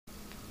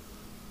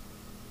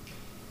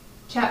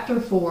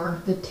Chapter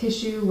 4, the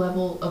tissue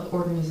level of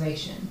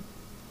organization.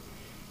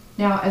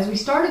 Now, as we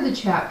started the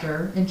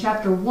chapter, in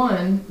Chapter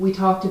 1, we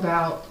talked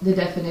about the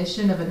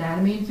definition of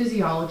anatomy and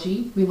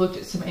physiology. We looked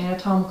at some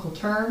anatomical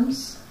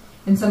terms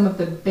and some of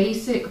the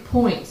basic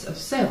points of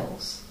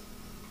cells.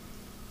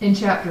 In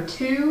Chapter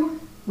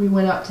 2, we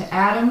went up to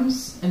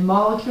atoms and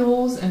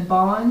molecules and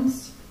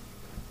bonds.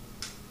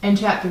 In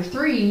Chapter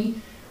 3,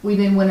 we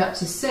then went up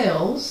to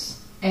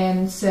cells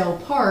and cell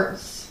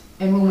parts.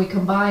 And when we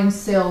combine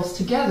cells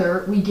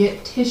together, we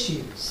get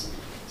tissues.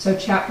 So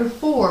Chapter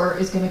 4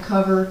 is going to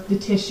cover the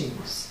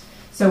tissues.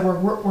 So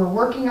we're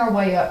working our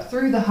way up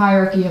through the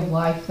hierarchy of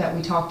life that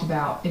we talked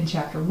about in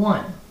Chapter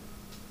 1.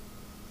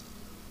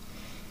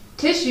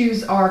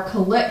 Tissues are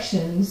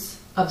collections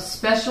of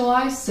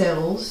specialized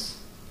cells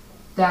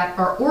that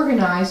are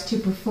organized to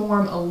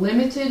perform a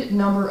limited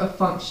number of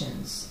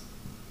functions.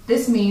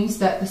 This means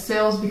that the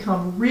cells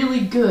become really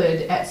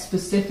good at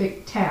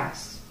specific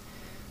tasks.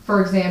 For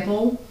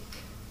example,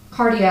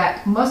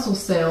 cardiac muscle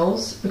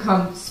cells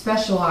become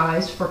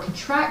specialized for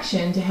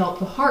contraction to help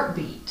the heart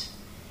beat.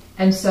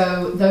 And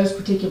so those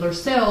particular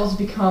cells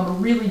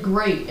become really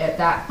great at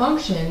that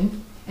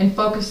function and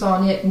focus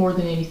on it more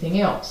than anything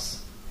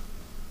else.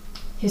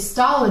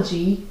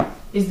 Histology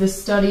is the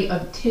study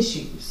of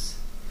tissues.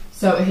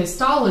 So a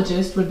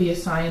histologist would be a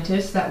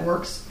scientist that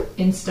works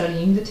in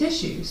studying the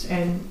tissues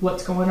and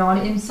what's going on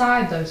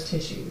inside those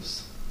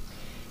tissues.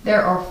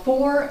 There are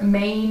 4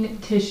 main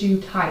tissue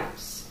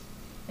types.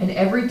 And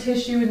every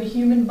tissue in the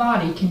human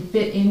body can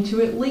fit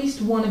into at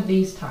least one of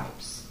these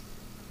types.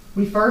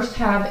 We first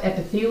have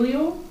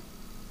epithelial,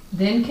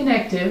 then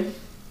connective,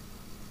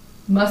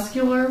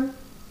 muscular,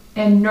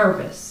 and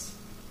nervous.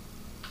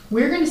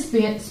 We're going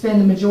to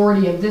spend the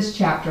majority of this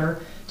chapter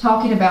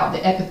talking about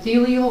the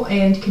epithelial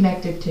and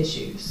connective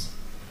tissues.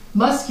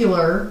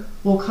 Muscular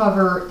will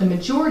cover the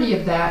majority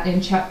of that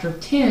in Chapter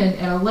 10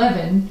 and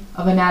 11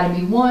 of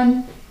Anatomy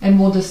 1, and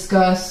we'll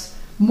discuss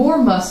more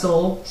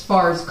muscle as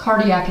far as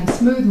cardiac and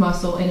smooth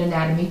muscle in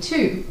Anatomy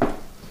 2.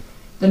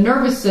 The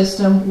nervous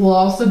system will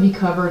also be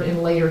covered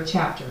in later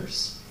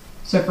chapters.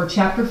 So for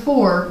Chapter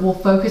 4, we'll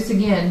focus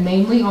again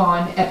mainly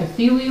on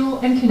epithelial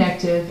and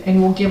connective, and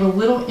we'll give a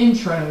little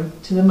intro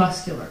to the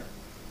muscular.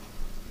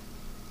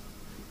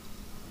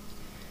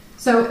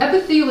 So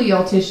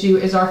epithelial tissue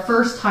is our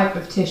first type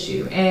of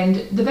tissue, and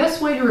the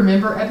best way to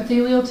remember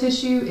epithelial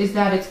tissue is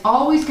that it's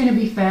always going to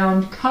be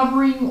found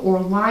covering or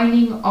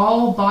lining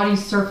all body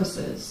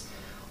surfaces,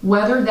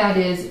 whether that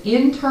is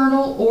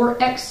internal or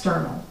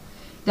external.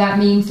 That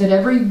means that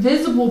every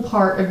visible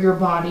part of your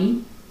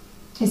body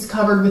is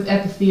covered with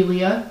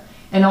epithelia,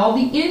 and all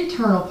the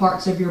internal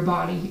parts of your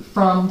body,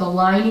 from the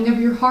lining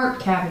of your heart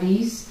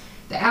cavities,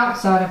 the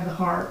outside of the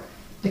heart,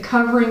 the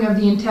covering of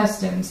the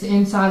intestines, the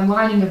inside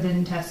lining of the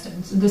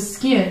intestines, the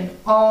skin,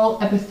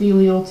 all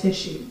epithelial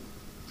tissue.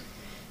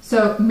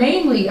 So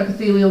mainly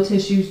epithelial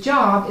tissue's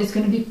job is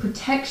going to be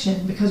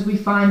protection, because we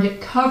find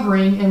it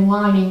covering and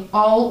lining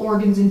all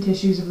organs and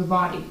tissues of the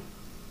body.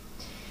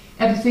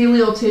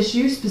 Epithelial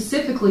tissue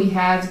specifically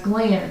has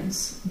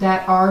glands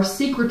that are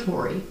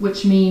secretory,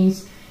 which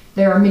means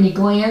there are many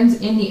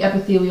glands in the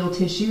epithelial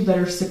tissue that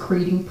are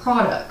secreting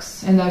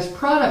products, and those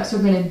products are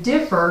going to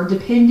differ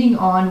depending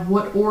on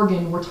what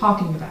organ we're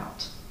talking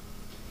about.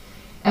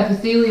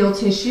 Epithelial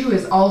tissue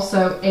is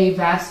also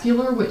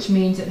avascular, which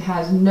means it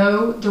has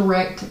no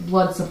direct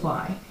blood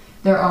supply.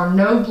 There are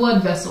no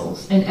blood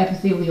vessels in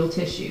epithelial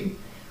tissue,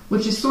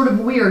 which is sort of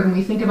weird when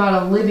we think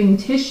about a living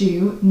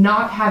tissue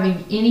not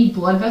having any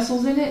blood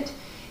vessels in it.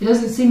 It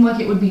doesn't seem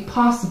like it would be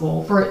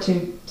possible for it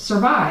to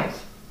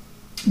survive.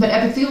 But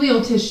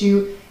epithelial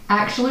tissue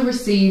actually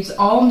receives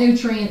all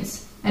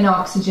nutrients and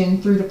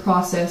oxygen through the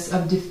process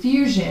of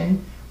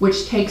diffusion,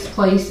 which takes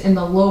place in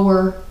the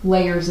lower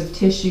layers of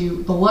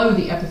tissue below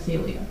the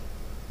epithelia.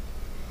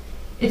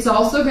 It's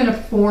also going to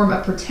form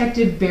a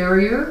protective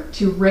barrier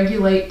to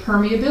regulate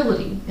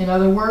permeability. In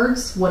other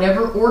words,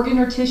 whatever organ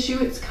or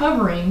tissue it's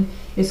covering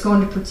is going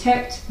to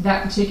protect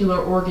that particular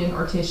organ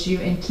or tissue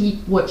and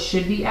keep what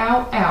should be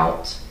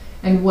out,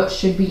 and what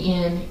should be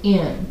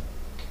in.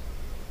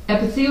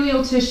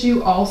 Epithelial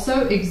tissue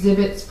also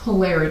exhibits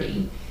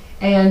polarity.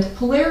 And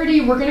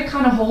polarity, we're going to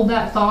kind of hold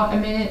that thought a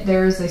minute.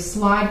 There's a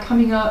slide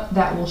coming up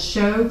that will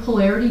show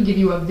polarity, give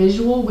you a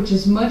visual, which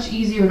is much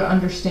easier to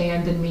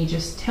understand than me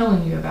just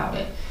telling you about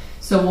it.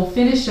 So we'll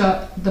finish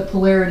up the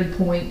polarity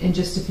point in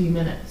just a few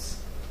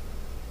minutes.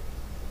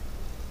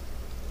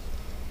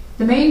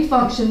 The main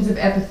functions of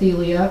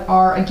epithelia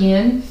are,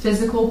 again,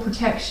 physical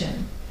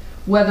protection.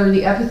 Whether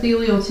the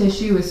epithelial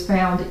tissue is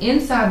found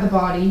inside the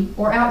body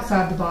or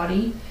outside the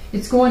body,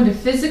 it's going to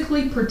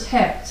physically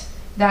protect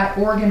that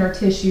organ or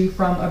tissue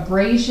from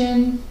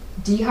abrasion,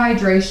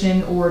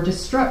 dehydration, or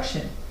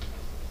destruction.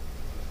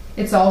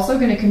 It's also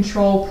going to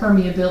control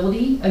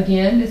permeability.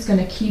 Again, it's going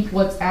to keep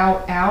what's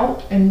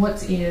out, and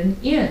what's in.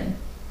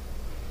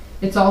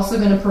 It's also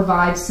going to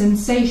provide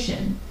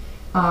sensation.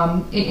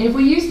 If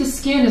we use the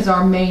skin as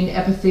our main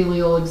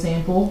epithelial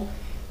example,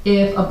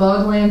 If a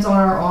bug lands on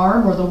our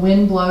arm, or the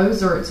wind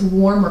blows, or it's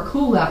warm or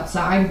cool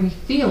outside, we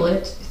feel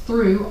it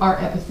through our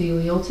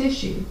epithelial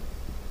tissue.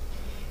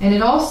 And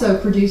it also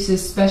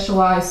produces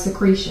specialized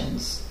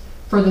secretions.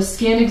 For the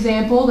skin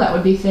example, that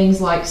would be things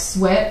like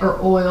sweat or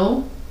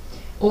oil.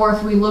 Or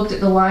if we looked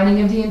at the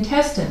lining of the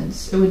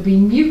intestines, it would be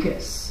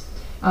mucus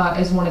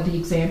as one of the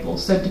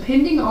examples. So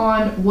depending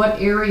on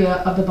what area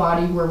of the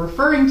body we're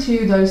referring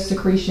to, those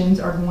secretions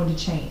are going to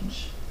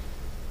change.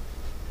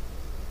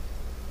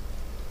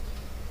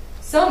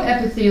 Some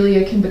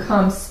epithelia can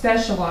become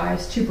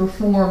specialized to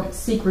perform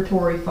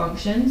secretory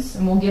functions,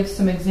 and we'll give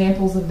some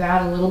examples of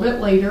that a little bit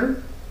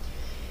later.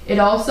 It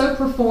also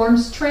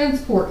performs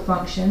transport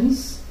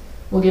functions.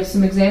 We'll give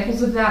some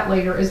examples of that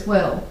later as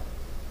well.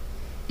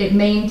 It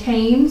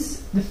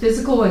maintains the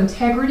physical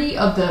integrity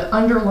of the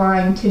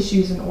underlying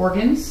tissues and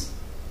organs.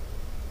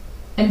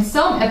 And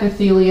some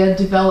epithelia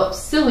develop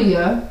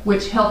cilia,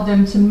 which help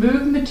them to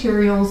move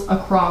materials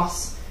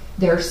across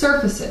their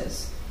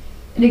surfaces.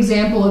 An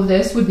example of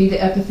this would be the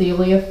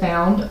epithelia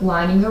found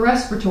lining the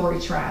respiratory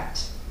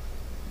tract.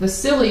 The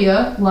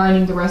cilia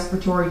lining the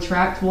respiratory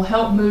tract will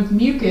help move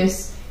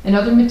mucus and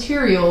other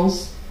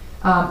materials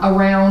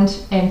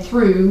around and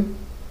through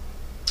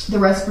the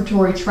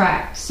respiratory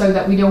tract so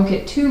that we don't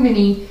get too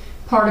many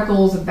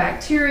particles of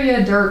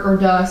bacteria, dirt, or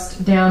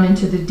dust down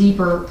into the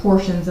deeper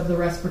portions of the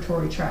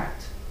respiratory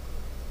tract.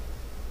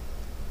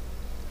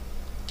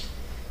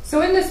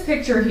 So in this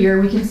picture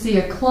here, we can see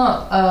a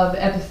clump of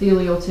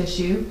epithelial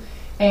tissue.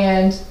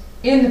 And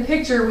in the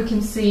picture, we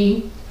can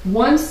see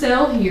one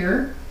cell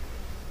here,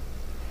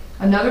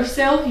 another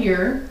cell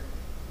here,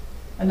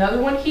 another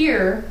one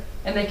here,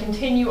 and they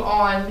continue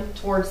on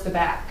towards the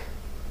back.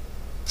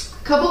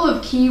 A couple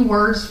of key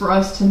words for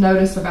us to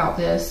notice about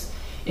this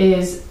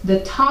is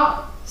the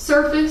top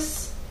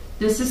surface.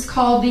 This is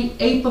called the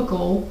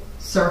apical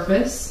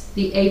surface.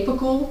 The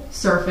apical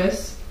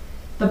surface.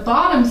 The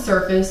bottom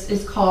surface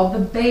is called the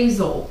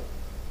basal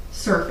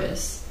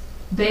surface.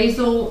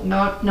 Basal,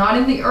 not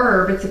in the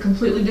herb, it's a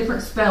completely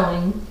different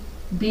spelling.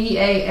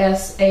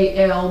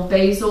 B-A-S-A-L,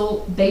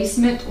 basal,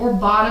 basement or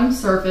bottom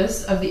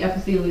surface of the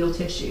epithelial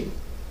tissue.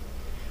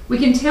 We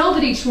can tell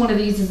that each one of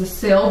these is a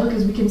cell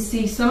because we can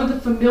see some of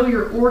the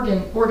familiar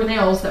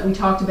organelles that we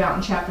talked about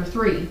in chapter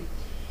 3.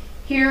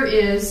 Here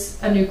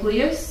is a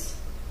nucleus,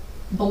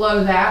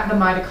 below that the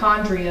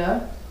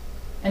mitochondria,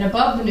 and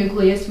above the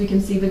nucleus we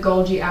can see the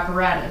Golgi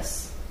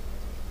apparatus.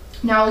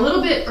 Now a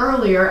little bit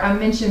earlier I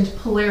mentioned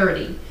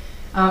polarity.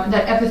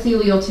 That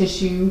epithelial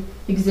tissue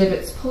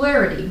exhibits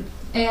polarity.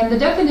 And the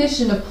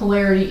definition of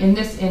polarity in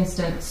this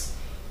instance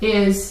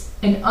is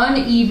an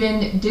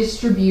uneven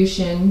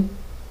distribution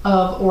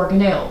of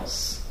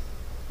organelles.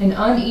 An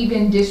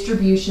uneven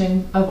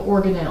distribution of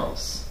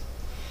organelles.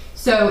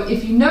 So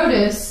if you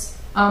notice,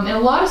 in a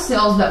lot of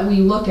cells that we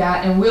look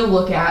at and will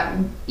look at,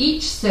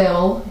 each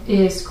cell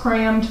is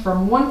crammed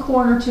from one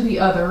corner to the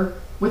other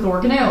with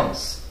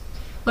organelles.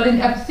 But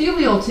in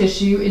epithelial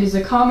tissue, it is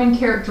a common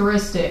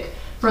characteristic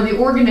for the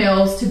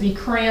organelles to be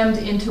crammed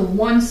into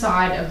one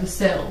side of the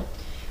cell.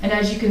 And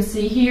as you can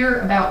see here,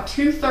 about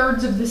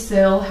 2/3 of the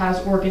cell has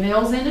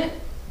organelles in it,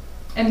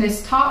 and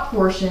this top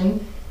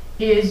portion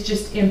is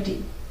just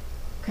empty.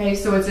 Okay,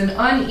 so it's an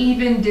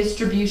uneven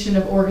distribution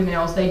of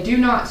organelles. They do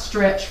not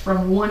stretch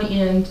from one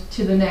end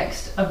to the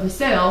next of the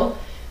cell.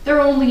 They're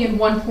only in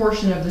one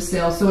portion of the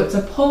cell, so it's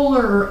a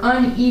polar or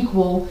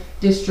unequal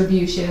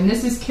distribution, and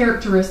this is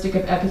characteristic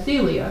of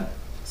epithelia.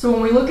 So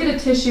when we look at a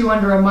tissue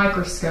under a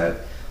microscope,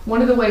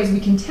 one of the ways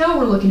we can tell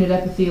we're looking at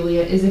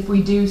epithelia is if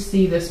we do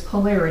see this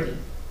polarity.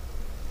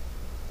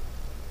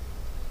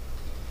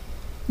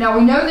 Now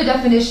we know the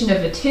definition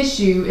of a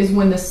tissue is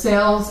when the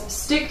cells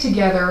stick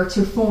together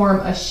to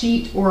form a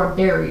sheet or a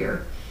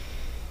barrier.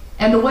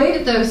 And the way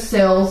that those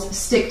cells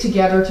stick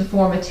together to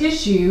form a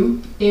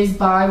tissue is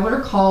by what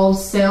are called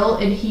cell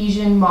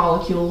adhesion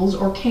molecules,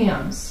 or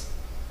CAMs.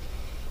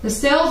 The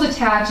cells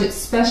attach at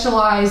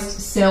specialized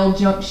cell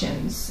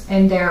junctions,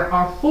 and there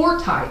are 4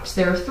 types.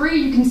 There are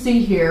 3 you can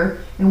see here,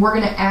 and we're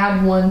going to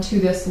add one to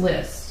this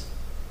list.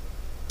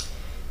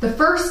 The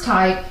first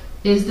type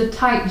is the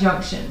tight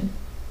junction.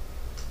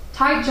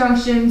 Tight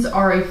junctions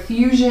are a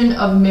fusion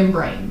of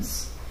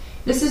membranes.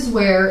 This is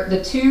where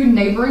the 2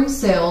 neighboring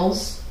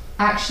cells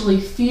actually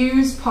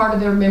fuse part of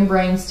their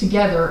membranes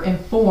together and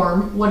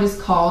form what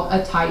is called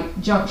a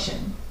tight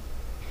junction.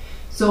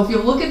 So if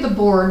you look at the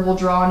board, we'll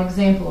draw an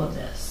example of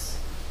this.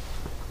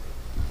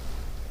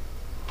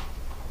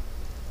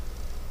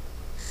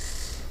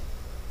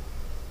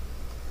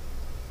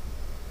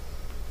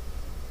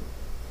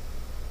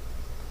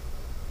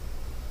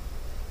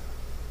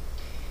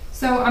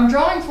 So I'm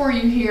drawing for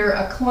you here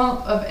a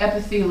clump of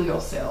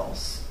epithelial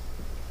cells.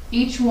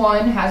 Each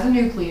one has a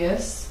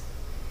nucleus.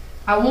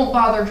 I won't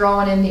bother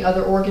drawing in the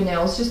other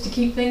organelles just to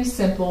keep things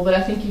simple, but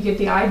I think you get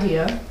the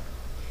idea.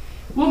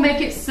 We'll make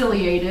it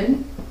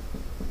ciliated.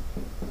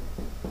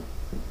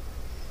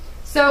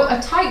 So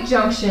a tight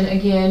junction,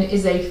 again,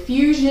 is a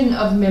fusion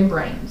of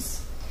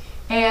membranes.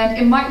 And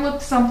it might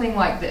look something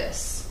like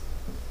this.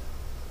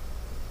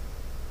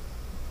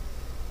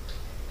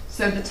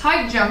 So the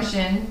tight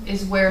junction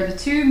is where the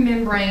two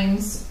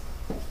membranes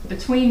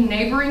between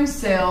neighboring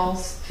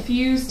cells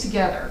fuse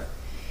together.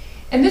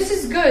 And this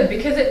is good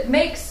because it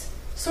makes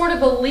sort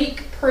of a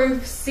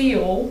leak-proof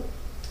seal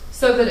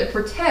so that it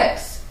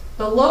protects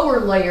the lower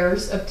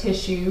layers of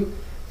tissue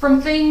from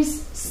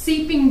things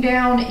seeping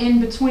down in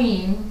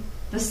between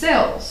the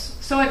cells.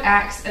 So it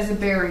acts as a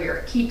barrier.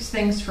 It keeps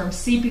things from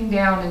seeping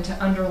down into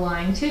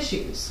underlying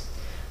tissues.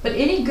 But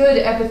any good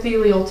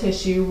epithelial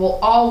tissue will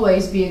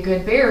always be a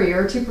good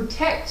barrier to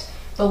protect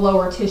the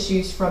lower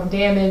tissues from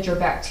damage or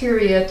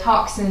bacteria,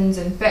 toxins,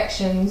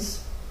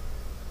 infections.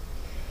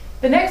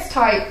 The next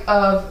type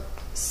of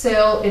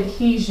cell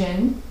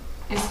adhesion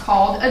is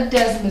called a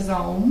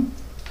desmosome.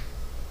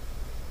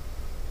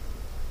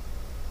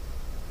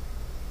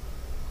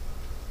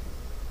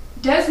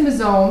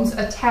 Desmosomes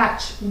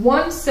attach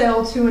one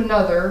cell to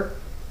another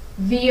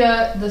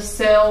via the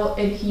cell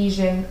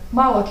adhesion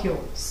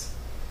molecules.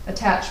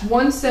 Attach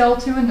one cell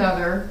to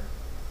another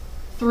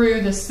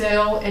through the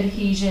cell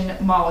adhesion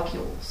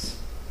molecules.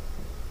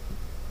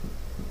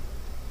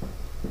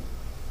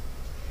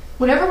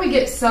 Whenever we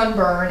get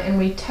sunburn and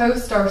we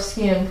toast our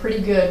skin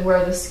pretty good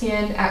where the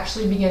skin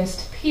actually begins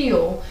to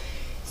peel,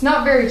 it's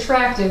not very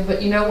attractive,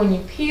 but you know when you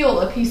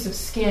peel a piece of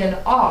skin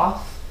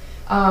off,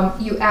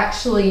 you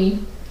actually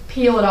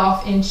peel it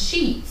off in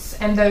sheets,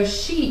 and those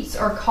sheets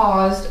are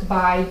caused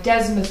by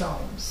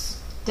desmosomes.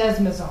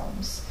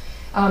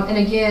 And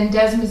again,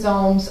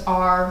 desmosomes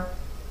are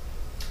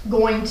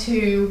going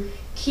to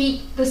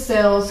keep the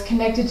cells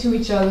connected to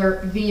each other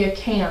via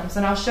cams.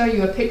 And I'll show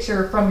you a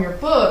picture from your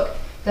book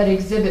that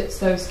exhibits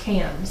those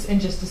cams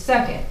in just a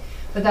second.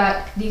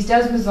 But these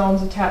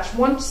desmosomes attach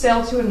one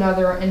cell to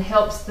another and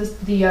helps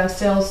the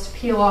cells to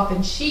peel off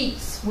in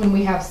sheets when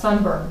we have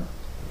sunburn.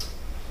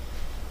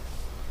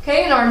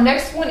 Okay, and our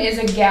next one is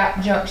a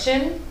gap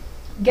junction.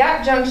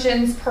 Gap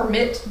junctions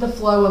permit the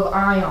flow of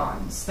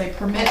ions. They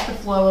permit the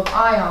flow of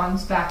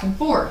ions back and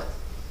forth.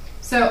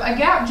 So a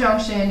gap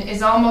junction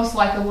is almost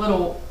like a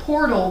little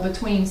portal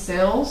between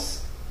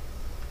cells.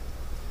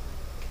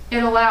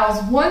 It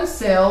allows one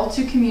cell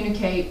to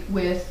communicate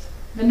with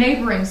the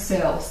neighboring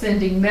cell,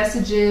 sending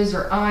messages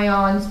or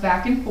ions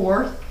back and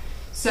forth.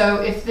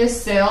 So if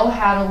this cell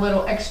had a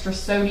little extra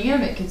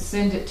sodium, it could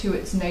send it to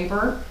its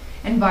neighbor,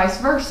 and vice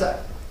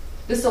versa.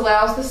 This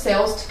allows the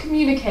cells to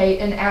communicate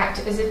and act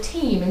as a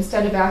team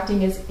instead of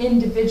acting as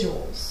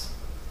individuals.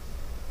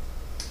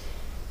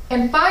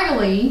 And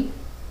finally,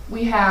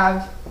 we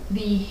have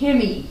the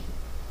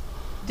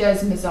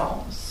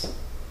hemidesmosomes,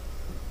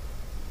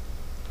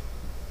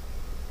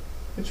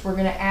 which we're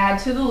going to add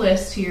to the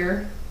list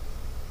here.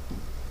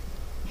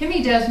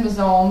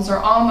 Hemidesmosomes are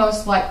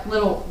almost like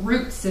little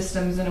root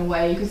systems in a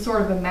way. You can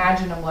sort of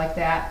imagine them like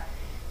that.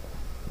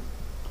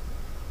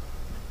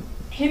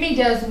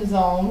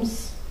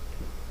 Hemidesmosomes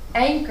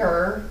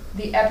anchor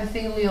the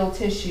epithelial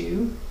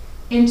tissue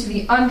into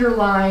the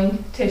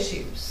underlying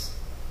tissues.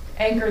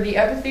 Anchor the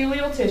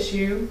epithelial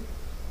tissue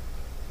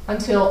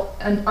to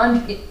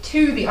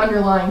the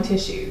underlying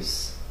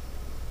tissues.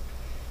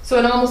 So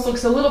it almost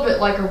looks a little bit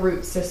like a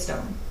root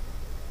system.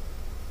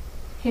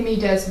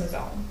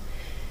 Hemidesmosome.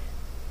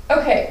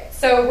 Okay,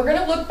 so we're going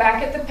to look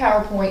back at the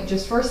PowerPoint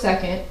just for a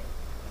second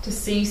to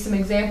see some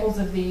examples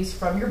of these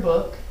from your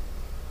book.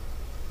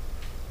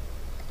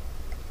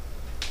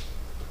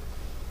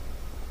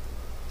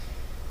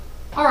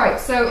 Alright,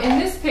 so in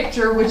this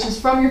picture, which is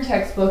from your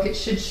textbook, it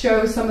should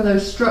show some of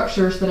those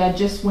structures that I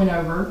just went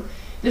over.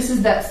 This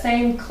is that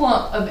same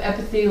clump of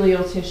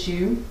epithelial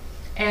tissue,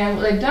 and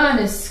what they've done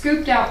is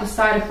scooped out the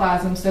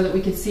cytoplasm so that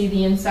we could see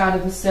the inside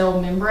of the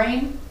cell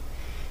membrane.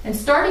 And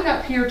starting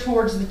up here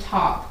towards the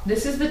top,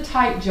 this is the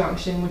tight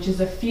junction, which is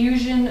a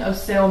fusion of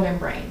cell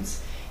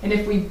membranes. And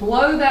if we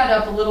blow that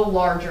up a little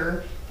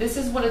larger, this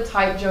is what a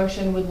tight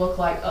junction would look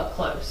like up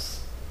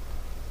close.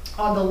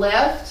 On the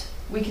left,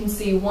 we can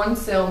see one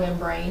cell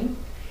membrane,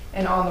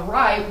 and on the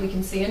right we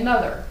can see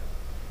another.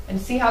 And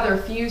see how they're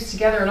fused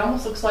together? It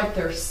almost looks like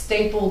they're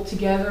stapled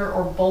together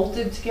or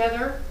bolted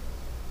together.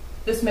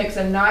 This makes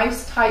a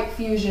nice tight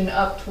fusion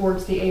up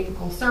towards the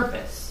apical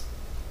surface.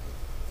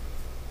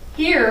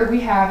 Here we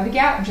have the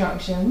gap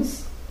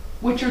junctions,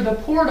 which are the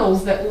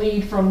portals that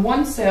lead from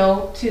one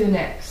cell to the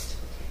next.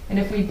 And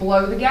if we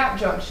blow the gap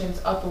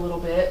junctions up a little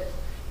bit,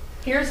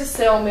 here's a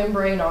cell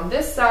membrane on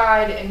this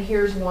side and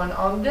here's one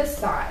on this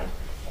side.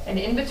 And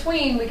in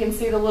between, we can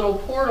see the little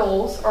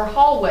portals or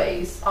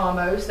hallways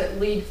almost that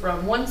lead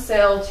from one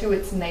cell to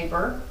its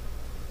neighbor.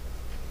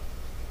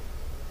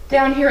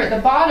 Down here at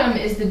the bottom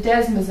is the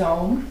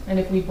desmosome, and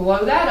if we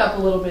blow that up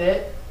a little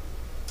bit,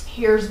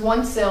 here's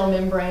one cell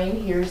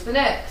membrane, here's the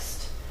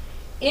next.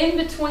 In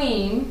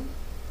between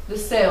the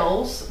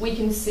cells, we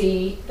can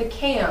see the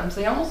cams.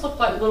 They almost look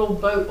like little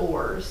boat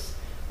oars,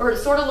 or it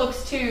sort of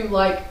looks too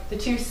like the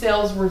two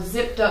cells were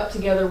zipped up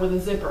together with a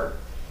zipper.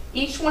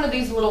 Each one of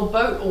these little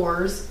boat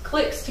oars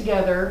clicks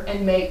together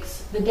and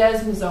makes the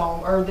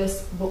desmosome, or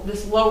this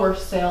lower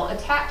cell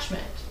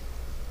attachment.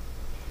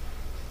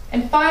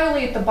 And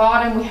finally at the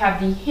bottom we have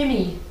the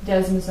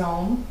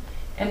hemidesmosome.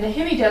 And the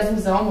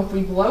hemidesmosome, if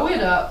we blow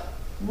it up,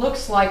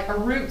 looks like a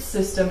root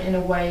system in a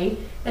way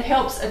that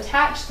helps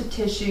attach the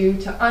tissue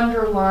to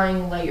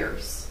underlying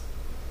layers.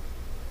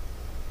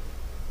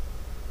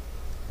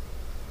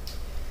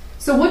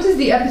 So what does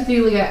the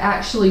epithelia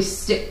actually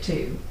stick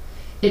to?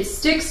 It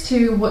sticks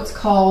to what's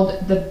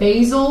called the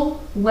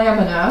basal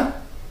lamina,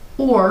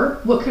 or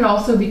what could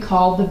also be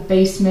called the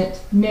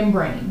basement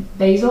membrane.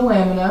 Basal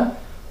lamina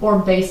or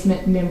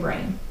basement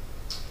membrane.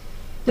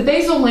 The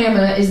basal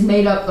lamina is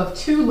made up of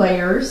two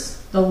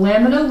layers, the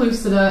lamina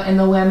lucida and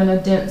the lamina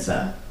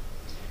densa.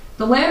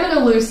 The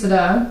lamina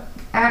lucida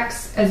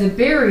acts as a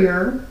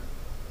barrier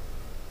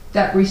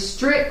that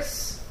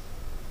restricts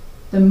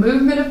the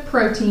movement of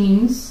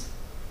proteins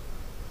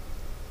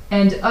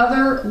and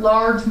other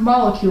large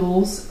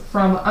molecules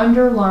from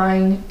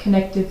underlying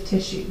connective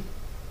tissue.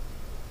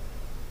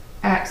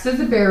 Acts as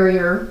a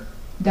barrier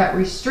that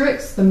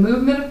restricts the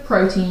movement of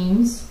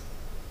proteins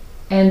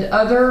and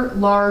other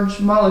large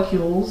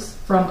molecules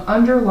from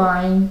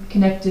underlying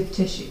connective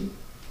tissue.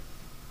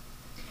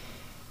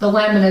 The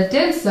lamina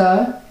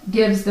densa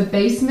gives the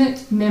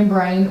basement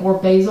membrane or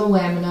basal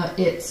lamina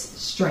its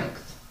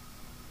strength.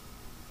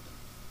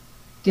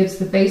 Gives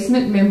the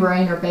basement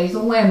membrane or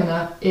basal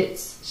lamina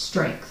its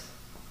strength.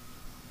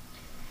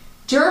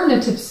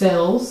 Germinative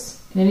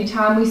cells, and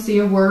anytime we see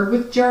a word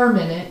with germ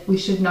in it, we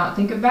should not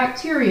think of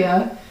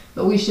bacteria,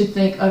 but we should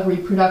think of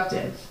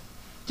reproductive.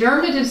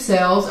 Germinative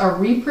cells are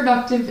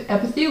reproductive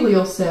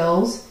epithelial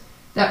cells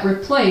that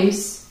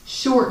replace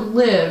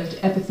short-lived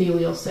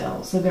epithelial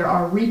cells. So there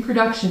are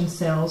reproduction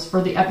cells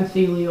for the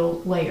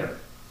epithelial layer.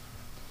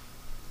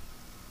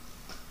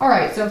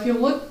 Alright, so if you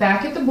look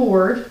back at the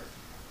board,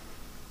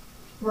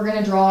 we're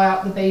going to draw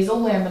out the basal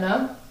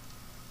lamina.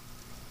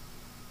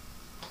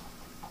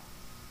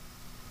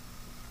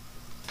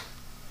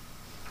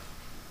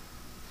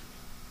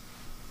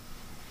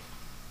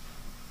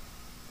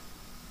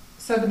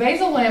 So the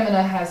basal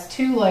lamina has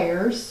two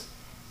layers.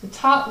 The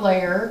top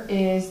layer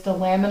is the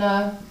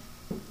lamina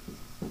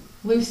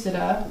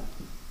lucida,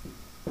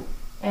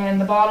 and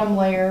the bottom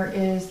layer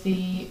is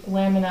the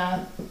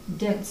lamina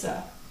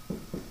densa.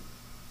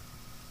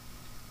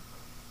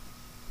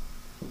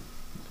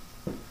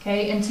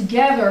 Okay, and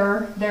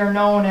together they're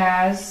known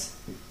as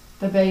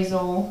the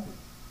basal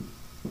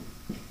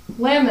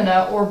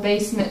lamina or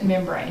basement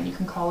membrane. You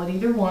can call it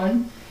either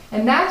one.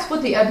 And that's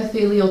what the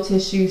epithelial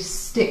tissue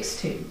sticks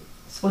to.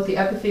 It's what the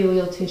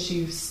epithelial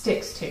tissue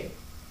sticks to.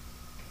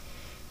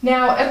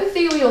 Now,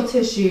 epithelial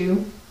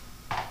tissue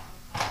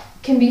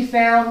can be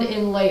found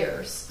in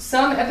layers.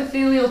 Some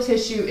epithelial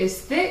tissue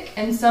is thick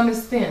and some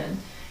is thin.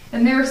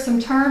 And there are some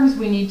terms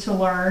we need to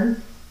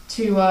learn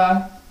to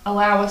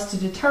allow us to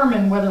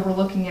determine whether we're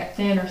looking at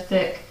thin or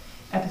thick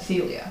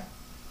epithelia.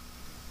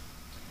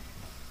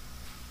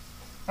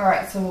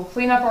 Alright, so we'll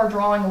clean up our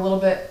drawing a little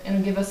bit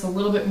and give us a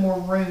little bit more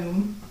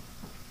room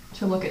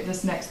to look at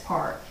this next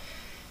part.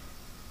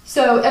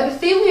 So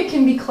epithelia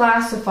can be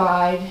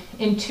classified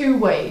in two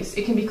ways.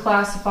 It can be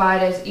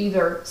classified as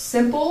either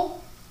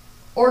simple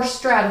or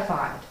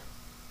stratified.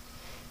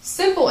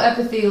 Simple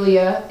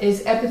epithelia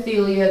is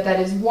epithelia that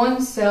is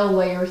one cell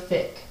layer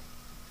thick.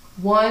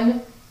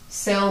 One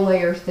cell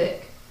layer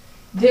thick.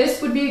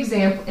 This would be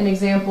an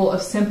example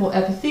of simple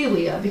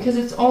epithelia because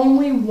it's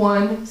only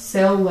one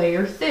cell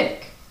layer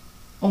thick.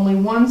 Only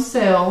one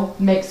cell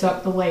makes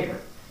up the layer.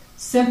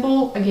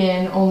 Simple,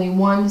 again, only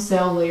one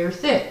cell layer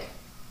thick.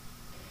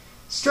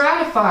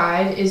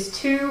 Stratified is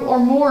two or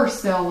more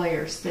cell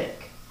layers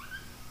thick.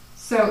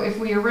 So if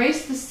we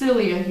erase the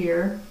cilia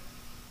here,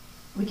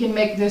 we can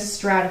make this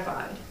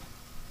stratified.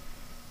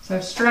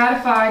 So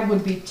stratified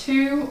would be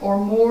two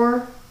or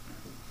more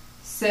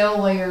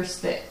cell layers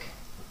thick.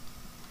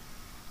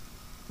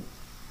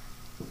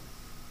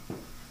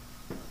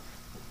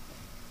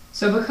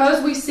 So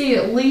because we see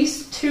at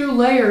least two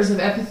layers of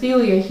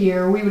epithelia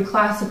here, we would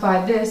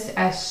classify this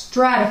as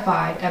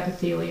stratified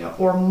epithelia,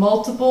 or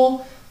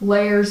multiple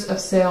layers of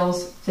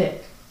cells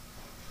thick.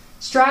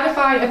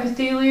 Stratified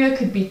epithelia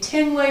could be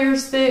 10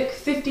 layers thick,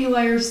 50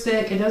 layers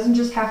thick. It doesn't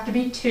just have to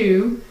be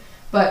two,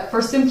 but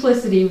for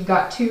simplicity, we've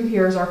got two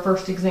here as our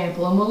first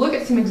example. And we'll look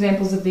at some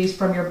examples of these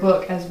from your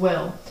book as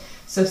well.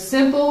 So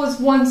simple is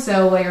one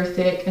cell layer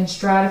thick, and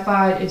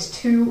stratified is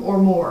two or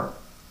more.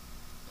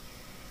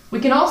 We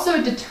can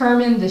also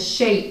determine the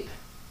shape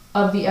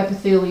of the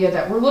epithelia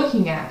that we're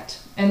looking at.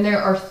 And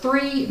there are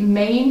three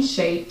main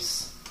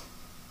shapes.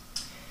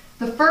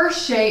 The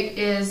first shape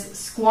is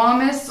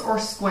squamous or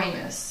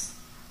squamous.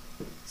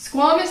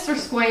 Squamous or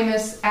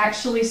squamous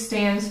actually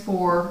stands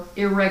for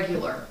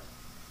irregular.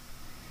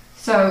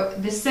 So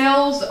the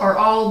cells are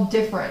all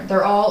different.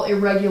 They're all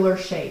irregular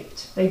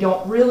shaped. They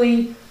don't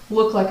really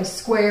look like a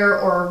square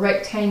or a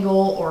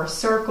rectangle or a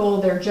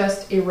circle. They're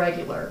just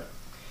irregular.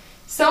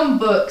 Some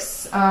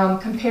books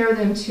compare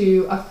them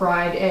to a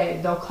fried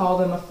egg. They'll call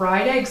them a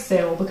fried egg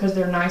cell because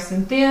they're nice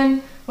and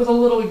thin with a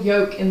little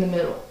yolk in the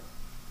middle.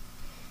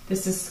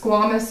 This is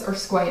squamous or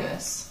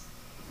squamous.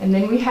 And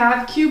then we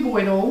have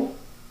cuboidal.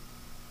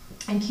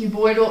 And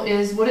cuboidal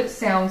is what it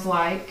sounds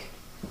like.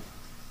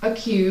 A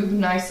cube,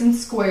 nice and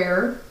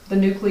square, the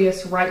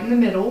nucleus right in the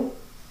middle.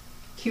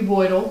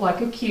 cuboidal,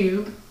 like a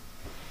cube.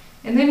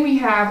 And then we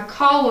have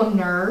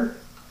columnar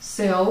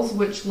cells,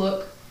 which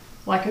look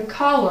like a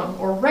column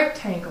or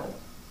rectangle.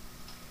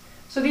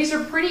 So these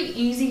are pretty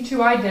easy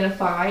to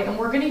identify, and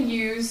we're going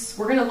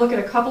to look at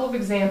a couple of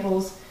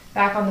examples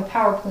back on the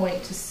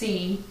PowerPoint to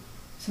see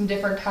some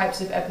different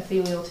types of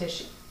epithelial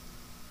tissue.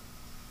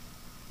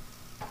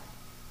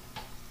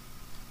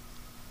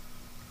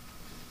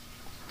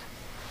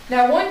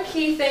 Now, one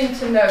key thing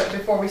to note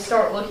before we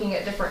start looking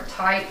at different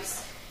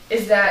types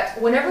is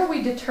that whenever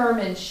we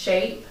determine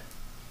shape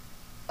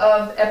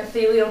of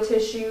epithelial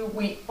tissue,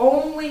 we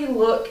only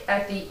look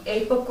at the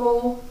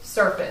apical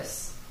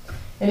surface.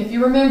 And if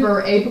you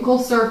remember, apical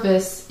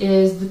surface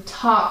is the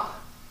top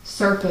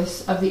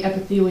surface of the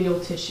epithelial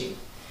tissue.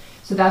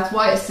 So that's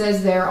why it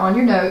says there on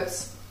your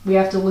notes, we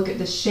have to look at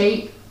the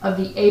shape of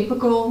the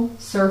apical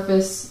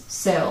surface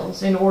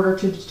cells in order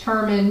to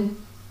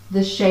determine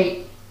the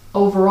shape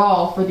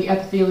overall for the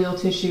epithelial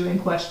tissue in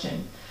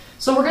question.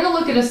 So we're going to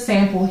look at a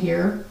sample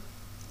here.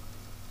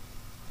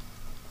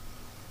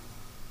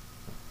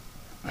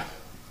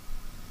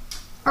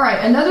 All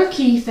right, another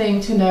key thing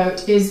to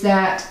note is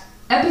that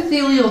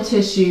epithelial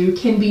tissue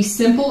can be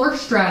simple or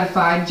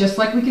stratified, just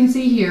like we can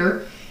see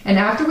here. And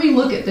after we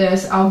look at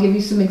this, I'll give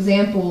you some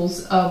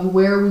examples of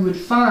where we would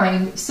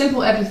find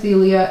simple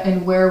epithelia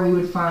and where we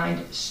would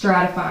find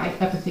stratified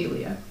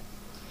epithelia.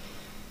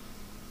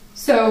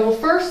 So we'll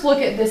first look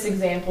at this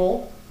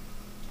example,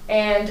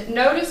 and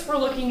notice we're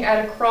looking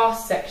at a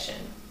cross section.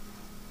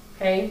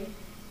 Okay?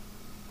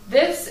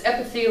 This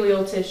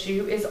epithelial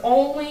tissue is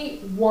only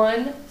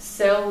one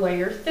cell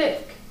layer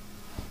thick.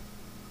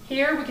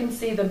 Here we can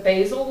see the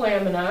basal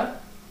lamina,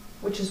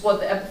 which is what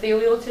the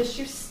epithelial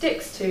tissue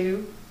sticks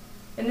to,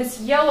 and this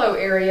yellow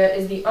area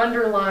is the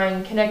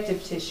underlying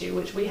connective tissue,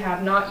 which we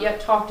have not yet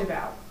talked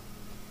about.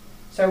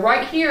 So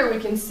right here we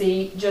can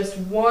see just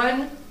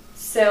one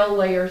cell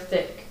layer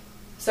thick.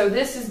 So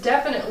this is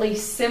definitely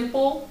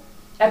simple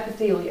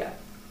epithelia.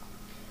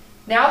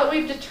 Now that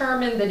we've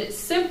determined that it's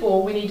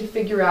simple, we need to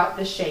figure out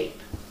the shape.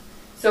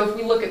 So if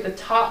we look at the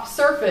top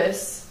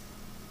surface,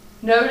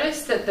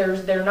 notice that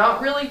they're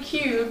not really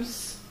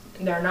cubes,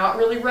 and they're not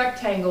really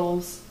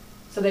rectangles,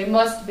 so they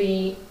must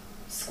be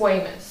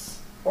squamous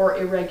or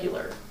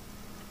irregular.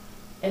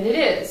 And it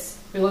is.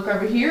 If we look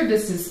over here,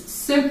 this is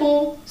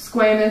simple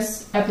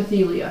squamous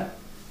epithelia.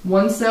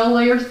 One cell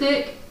layer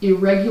thick,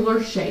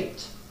 irregular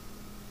shaped.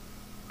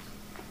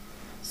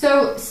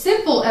 So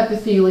simple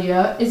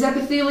epithelia is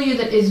epithelia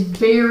that is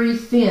very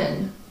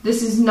thin.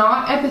 This is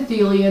not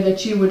epithelia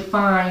that you would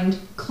find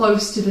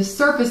close to the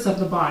surface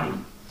of the body.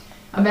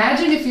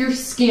 Imagine if your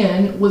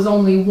skin was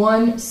only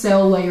one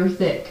cell layer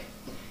thick.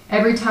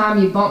 Every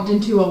time you bumped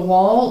into a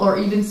wall or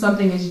even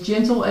something as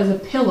gentle as a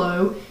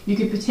pillow, you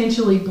could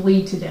potentially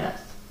bleed to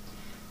death.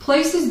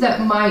 Places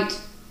that might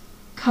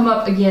come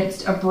up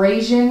against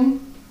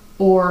abrasion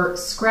or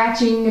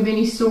scratching of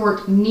any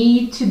sort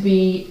need to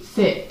be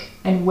thick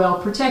and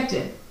well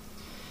protected.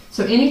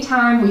 So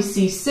anytime we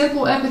see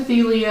simple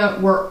epithelia,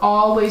 we're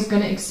always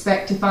going to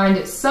expect to find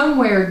it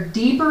somewhere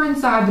deeper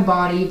inside the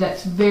body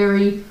that's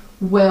very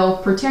well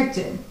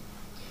protected.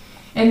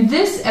 And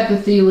this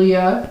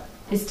epithelia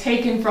is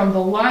taken from the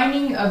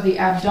lining of the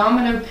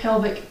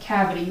abdominopelvic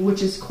cavity,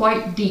 which is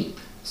quite deep.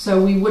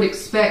 So we would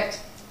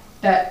expect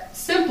that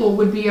simple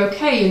would be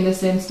okay in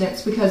this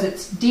instance because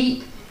it's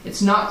deep,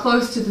 it's not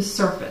close to the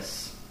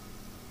surface.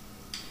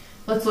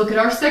 Let's look at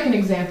our second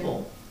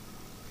example.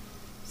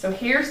 So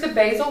here's the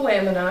basal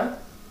lamina,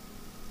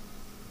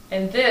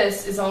 and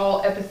this is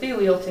all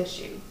epithelial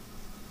tissue.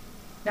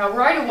 Now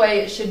right away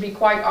it should be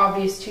quite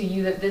obvious to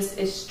you that this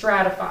is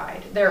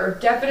stratified. There are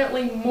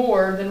definitely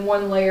more than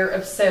one layer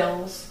of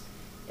cells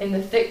in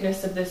the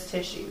thickness of this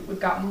tissue. We've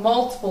got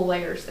multiple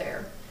layers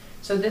there.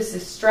 So this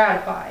is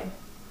stratified.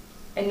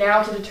 And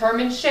now to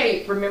determine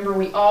shape, remember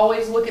we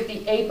always look at the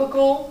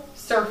apical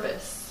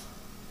surface.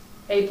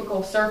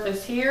 Apical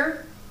surface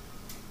here.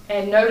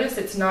 And notice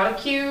it's not a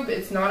cube,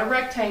 it's not a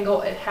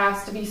rectangle, it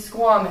has to be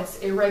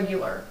squamous,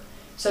 irregular.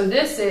 So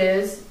this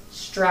is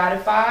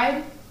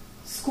stratified,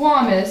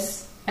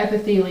 squamous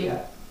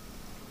epithelia.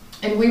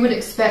 And we would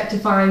expect to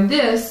find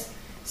this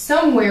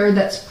somewhere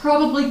that's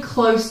probably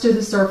close to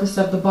the surface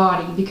of the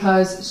body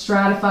because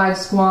stratified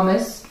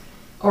squamous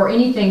or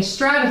anything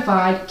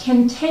stratified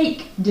can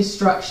take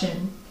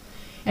destruction.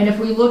 And if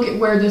we look at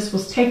where this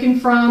was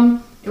taken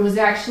from, it was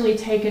actually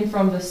taken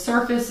from the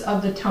surface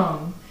of the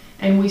tongue.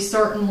 And we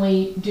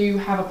certainly do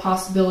have a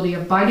possibility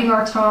of biting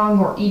our tongue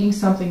or eating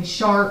something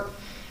sharp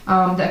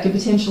that could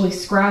potentially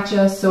scratch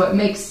us. So it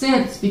makes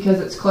sense because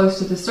it's close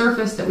to the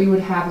surface that we would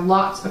have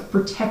lots of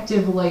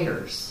protective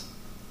layers.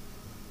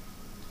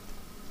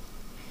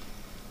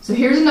 So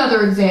here's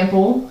another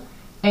example,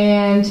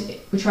 and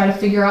we try to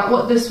figure out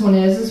what this one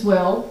is as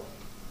well.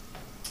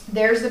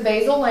 There's the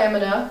basal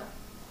lamina,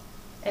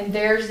 and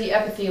there's the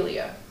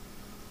epithelia.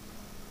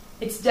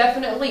 It's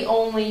definitely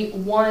only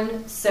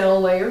one cell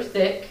layer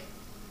thick.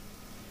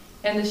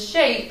 And the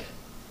shape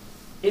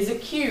is a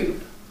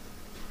cube,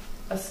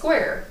 a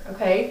square,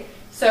 okay?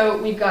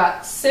 So we've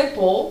got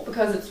simple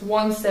because it's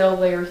one cell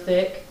layer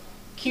thick,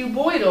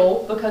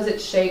 cuboidal because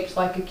it's shaped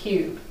like a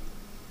cube.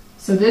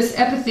 So this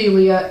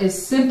epithelia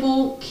is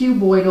simple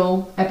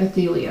cuboidal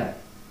epithelia.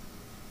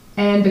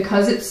 And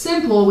because it's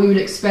simple, we would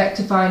expect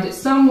to find it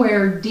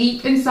somewhere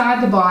deep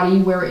inside the body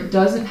where it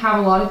doesn't have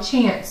a lot of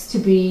chance to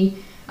be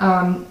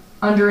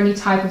under any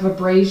type of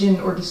abrasion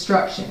or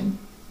destruction.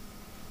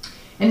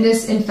 And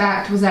this, in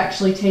fact, was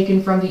actually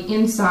taken from the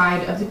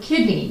inside of the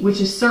kidney, which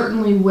is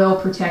certainly well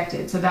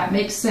protected. So that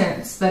makes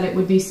sense that it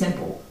would be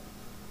simple.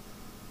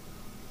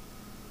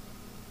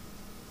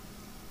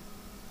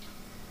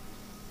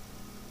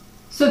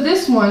 So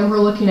this one we're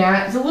looking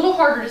at is a little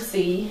harder to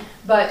see,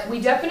 but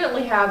we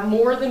definitely have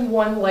more than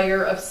one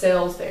layer of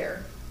cells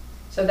there.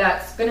 So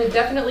that's going to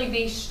definitely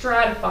be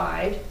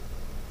stratified.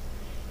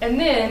 And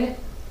then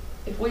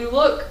if we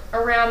look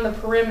around the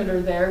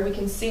perimeter there, we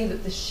can see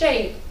that the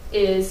shape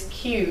is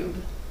cube.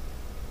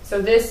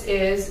 So this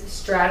is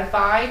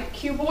stratified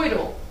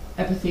cuboidal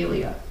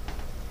epithelia.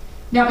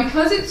 Now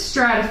because it's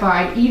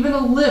stratified even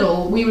a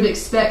little, we would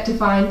expect to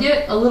find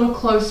it a little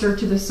closer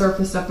to the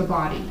surface of the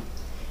body.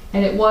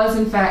 And it was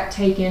in fact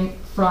taken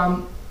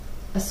from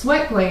a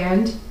sweat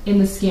gland in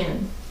the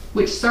skin,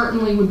 which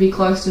certainly would be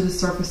close to the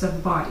surface of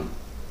the body.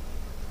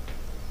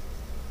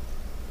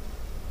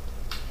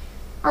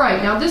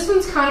 Alright, now this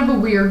one's kind of a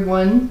weird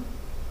one.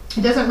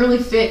 It doesn't really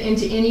fit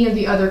into any of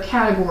the other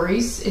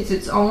categories. It's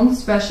its own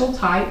special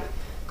type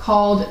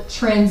called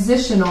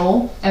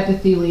transitional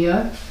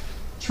epithelia.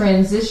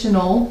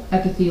 Transitional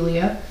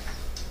epithelia.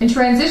 And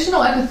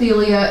transitional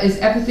epithelia is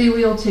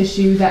epithelial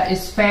tissue that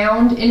is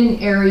found in an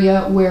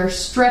area where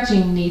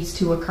stretching needs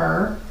to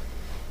occur.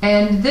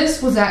 And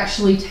this was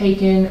actually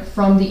taken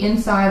from the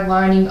inside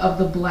lining of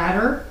the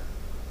bladder.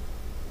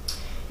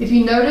 If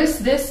you notice,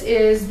 this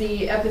is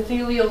the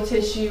epithelial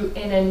tissue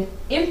in an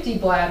empty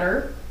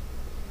bladder.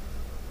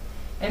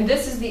 And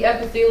this is the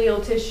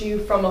epithelial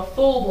tissue from a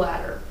full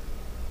bladder.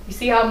 You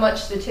see how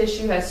much the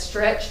tissue has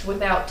stretched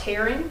without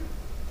tearing?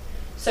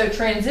 So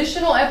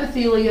transitional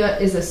epithelia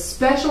is a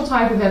special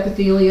type of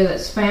epithelia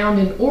that's found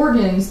in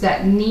organs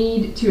that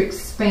need to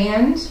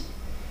expand.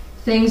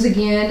 Things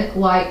again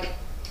like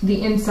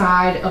the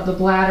inside of the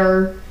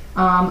bladder,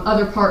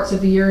 other parts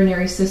of the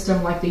urinary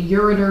system like the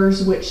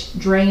ureters, which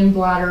drain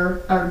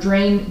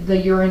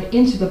the urine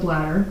into the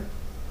bladder.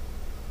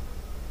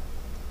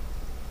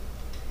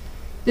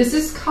 This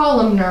is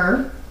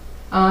columnar.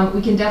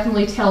 We can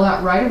definitely tell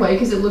that right away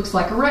because it looks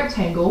like a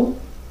rectangle.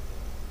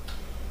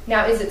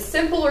 Now, is it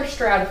simple or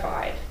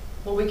stratified?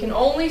 Well, we can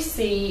only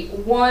see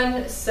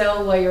one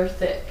cell layer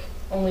thick,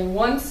 only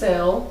one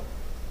cell.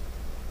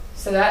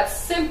 So that's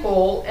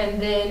simple,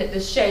 and then the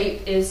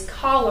shape is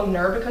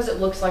columnar because it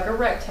looks like a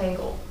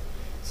rectangle.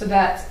 So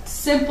that's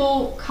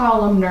simple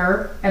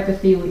columnar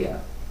epithelia.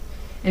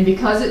 And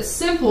because it's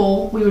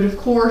simple, we would of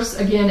course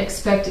again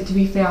expect it to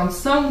be found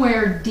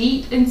somewhere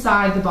deep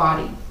inside the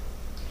body.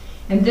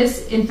 And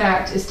this in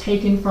fact is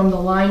taken from the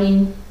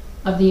lining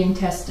of the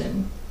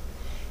intestine.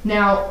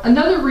 Now,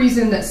 another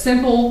reason that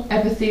simple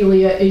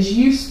epithelia is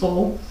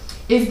useful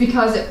is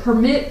because it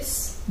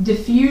permits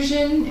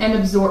diffusion and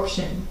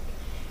absorption.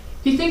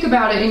 If you think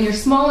about it, in your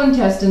small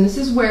intestine, this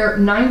is where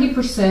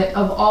 90%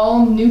 of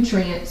all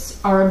nutrients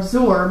are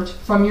absorbed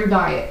from your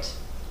diet.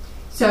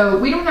 So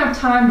we don't have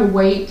time to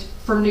wait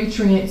for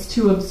nutrients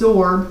to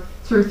absorb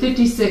through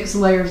 56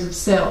 layers of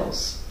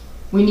cells.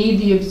 We need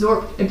the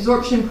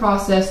absorption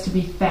process to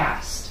be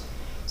fast.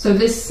 So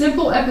this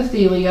simple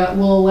epithelia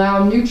will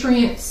allow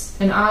nutrients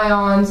and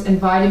ions and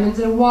vitamins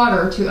and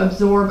water to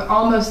absorb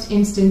almost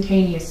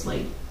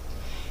instantaneously.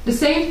 The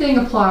same thing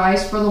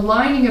applies for the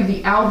lining of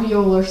the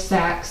alveolar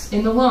sacs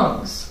in the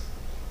lungs.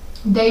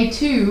 They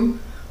too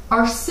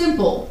are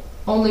simple,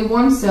 only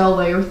one cell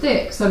layer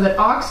thick, so that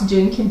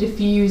oxygen can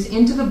diffuse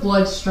into the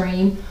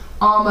bloodstream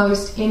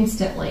almost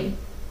instantly.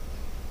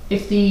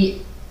 If the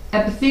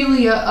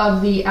epithelia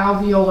of the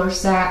alveolar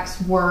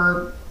sacs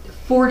were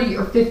 40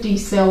 or 50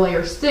 cell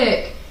layers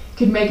thick,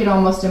 could make it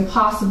almost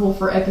impossible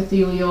for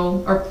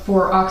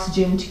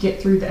oxygen to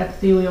get through the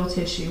epithelial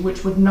tissue,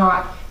 which would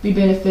not be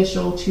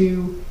beneficial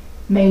to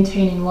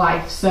maintaining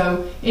life.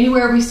 So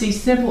anywhere we see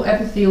simple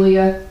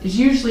epithelia is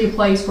usually a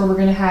place where we're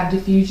going to have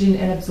diffusion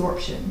and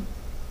absorption.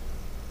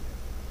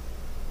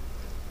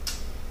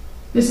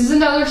 This is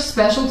another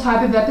special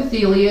type of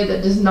epithelia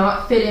that does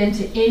not fit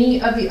into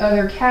any of the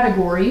other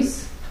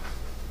categories.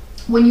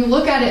 When you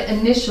look at it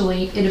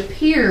initially, it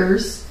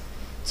appears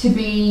to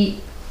be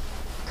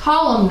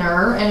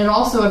columnar, and it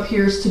also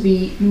appears to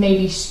be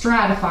maybe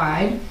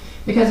stratified,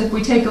 because if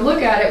we take a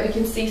look at it, we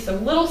can see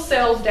some little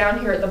cells down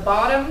here at the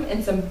bottom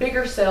and some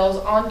bigger cells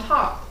on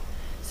top.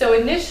 So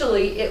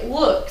initially it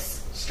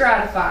looks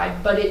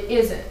stratified, but it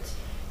isn't.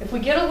 If we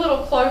get a little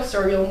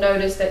closer, you'll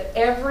notice that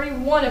every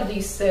one of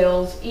these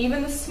cells,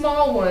 even the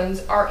small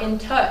ones, are in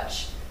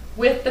touch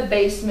with the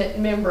basement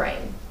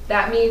membrane.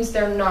 That means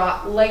they're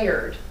not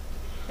layered.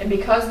 And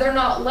because they're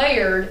not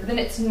layered, then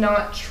it's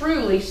not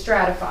truly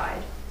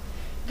stratified.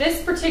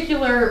 This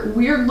particular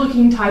weird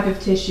looking type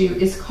of tissue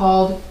is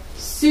called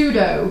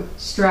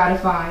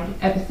pseudo-stratified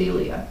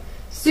epithelia.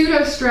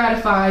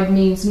 Pseudo-stratified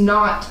means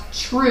not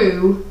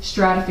true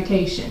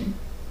stratification.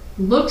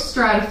 Looks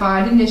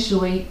stratified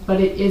initially,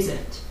 but it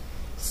isn't.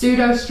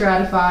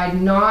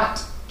 Pseudo-stratified,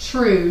 not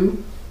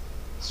true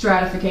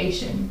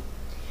stratification.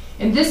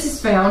 And this is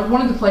found,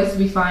 one of the places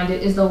we find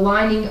it is the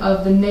lining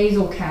of the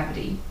nasal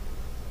cavity.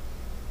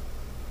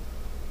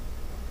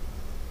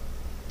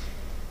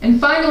 And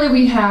finally,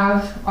 we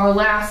have our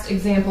last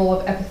example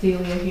of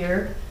epithelia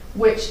here,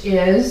 which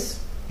is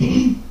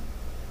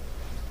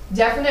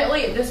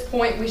definitely at this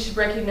point we should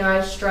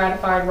recognize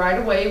stratified right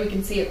away. We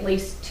can see at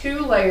least 2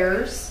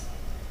 layers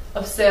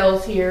of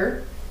cells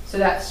here. So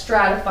that's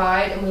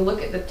stratified, and we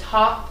look at the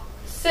top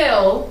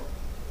cell,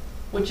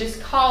 which is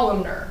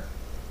columnar.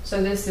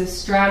 So this is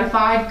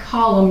stratified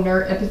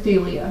columnar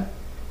epithelia.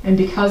 And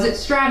because it's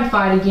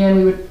stratified, again,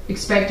 we would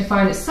expect to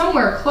find it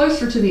somewhere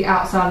closer to the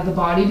outside of the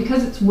body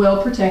because it's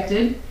well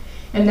protected.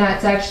 And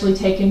that's actually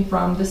taken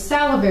from the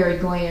salivary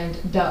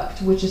gland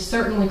duct, which is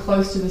certainly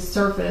close to the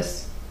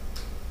surface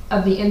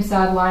of the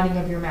inside lining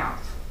of your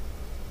mouth.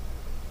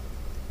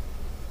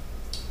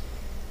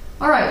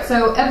 All right,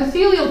 so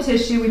epithelial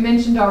tissue, we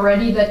mentioned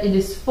already that it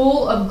is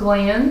full of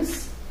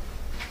glands.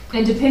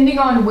 And depending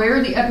on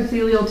where the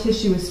epithelial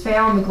tissue is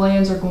found, the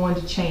glands are going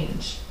to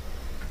change.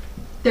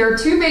 There are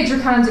 2 major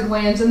kinds of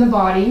glands in the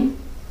body: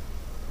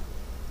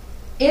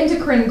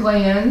 endocrine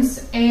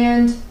glands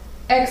and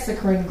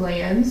exocrine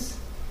glands.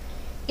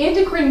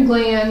 Endocrine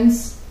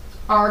glands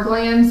are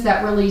glands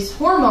that release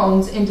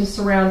hormones into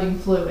surrounding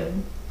fluid.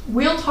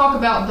 We'll talk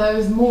about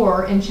those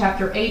more in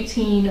Chapter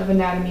 18 of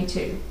Anatomy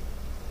 2.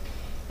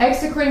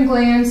 Exocrine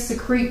glands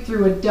secrete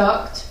through a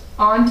duct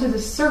onto the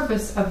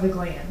surface of the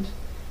gland.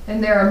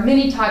 And there are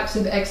many types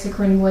of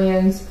exocrine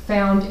glands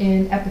found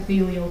in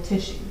epithelial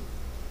tissue.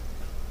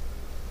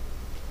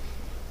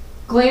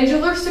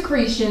 Glandular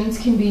secretions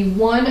can be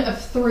one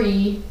of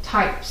 3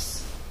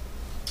 types.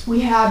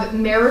 We have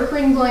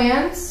merocrine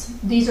glands.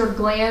 These are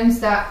glands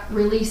that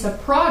release a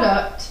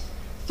product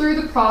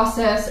through the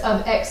process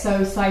of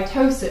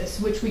exocytosis,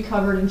 which we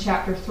covered in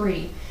Chapter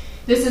 3.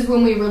 This is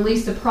when we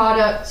release the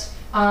product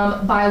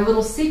by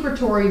little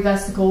secretory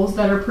vesicles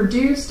that are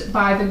produced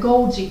by the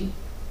Golgi.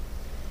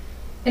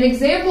 An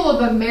example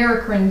of a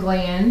merocrine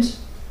gland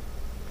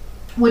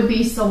would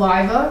be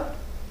saliva,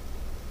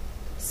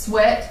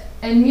 sweat,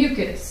 and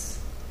mucus.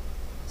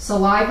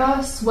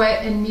 Saliva,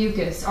 sweat, and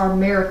mucus are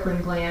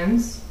merocrine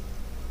glands.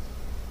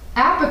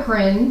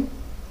 Apocrine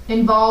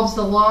involves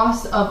the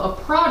loss of a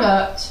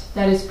product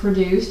that is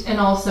produced and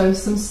also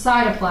some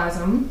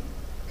cytoplasm.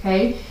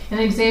 Okay? An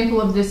example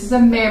of this is a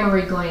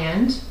mammary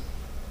gland.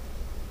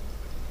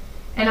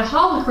 And a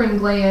holocrine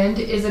gland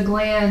is a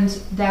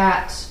gland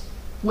that,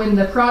 when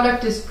the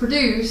product is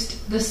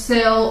produced, the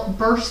cell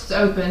bursts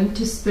open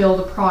to spill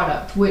the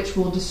product, which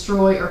will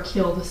destroy or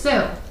kill the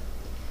cell.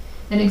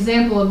 An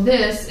example of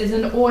this is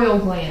an oil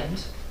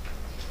gland.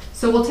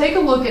 So we'll take a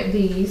look at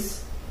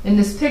these in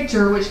this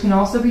picture, which can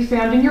also be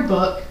found in your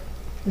book,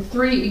 the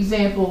 3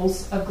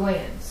 examples of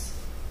glands.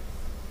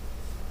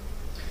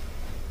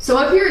 So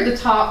up here at the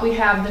top we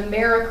have the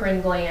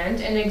merocrine gland.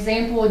 An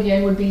example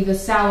again would be the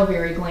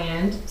salivary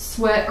gland,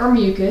 sweat or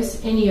mucus,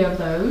 any of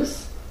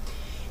those.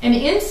 And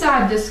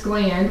inside this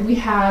gland we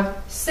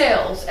have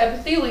cells,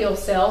 epithelial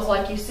cells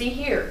like you see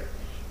here.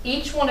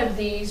 Each one of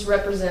these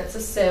represents a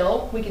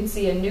cell. We can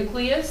see a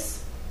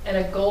nucleus and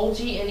a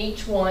Golgi in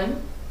each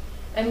one,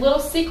 and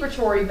little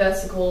secretory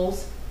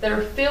vesicles that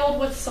are filled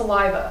with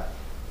saliva.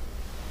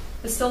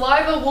 The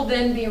saliva will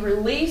then be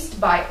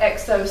released by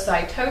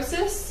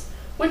exocytosis,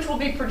 which will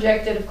be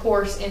projected, of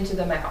course, into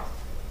the mouth.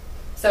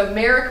 So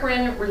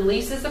merocrine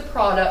releases a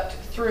product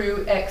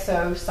through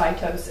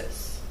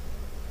exocytosis.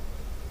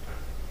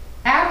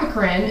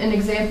 Apocrine, an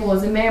example,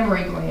 is a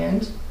mammary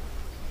gland.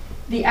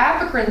 The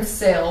apocrine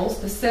cells,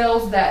 the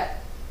cells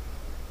that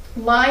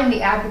line the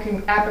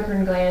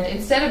apocrine gland,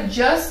 instead of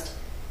just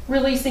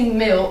releasing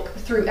milk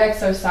through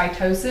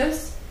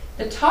exocytosis,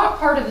 the top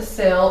part of the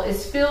cell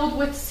is filled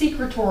with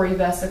secretory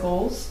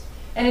vesicles,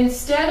 and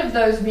instead of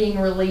those being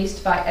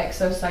released by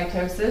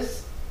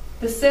exocytosis,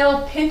 the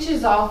cell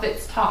pinches off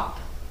its top.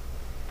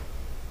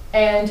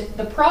 And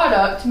the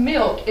product,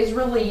 milk, is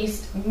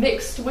released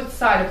mixed with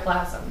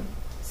cytoplasm.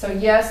 So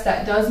yes,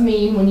 that does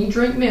mean when you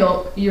drink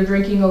milk, you're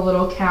drinking a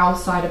little cow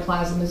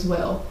cytoplasm as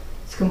well.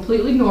 It's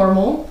completely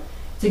normal.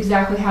 It's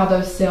exactly how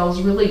those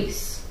cells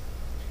release.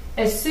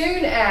 As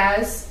soon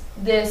as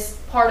this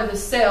part of the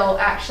cell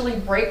actually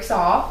breaks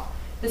off,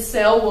 the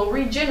cell will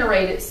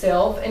regenerate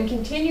itself and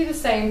continue the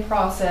same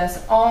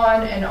process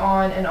on and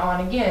on and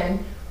on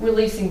again,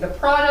 releasing the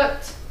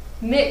product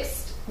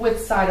mixed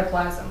with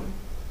cytoplasm.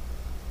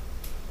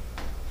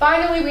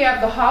 Finally, we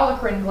have the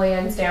holocrine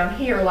glands down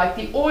here, like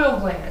the oil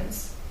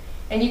glands.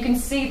 And you can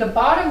see the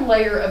bottom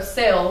layer of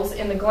cells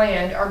in the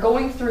gland are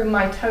going through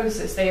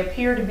mitosis. They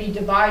appear to be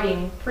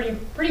dividing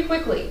pretty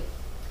quickly,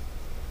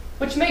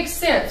 which makes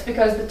sense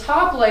because the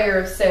top layer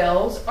of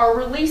cells are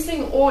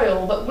releasing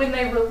oil, but when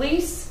they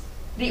release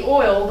the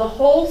oil, the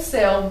whole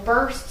cell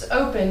bursts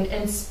open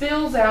and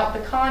spills out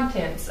the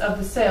contents of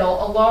the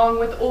cell along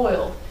with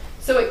oil.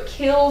 So it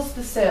kills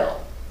the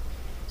cell.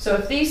 So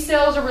if these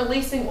cells are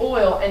releasing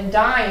oil and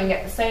dying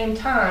at the same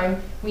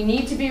time, we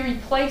need to be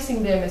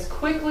replacing them as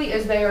quickly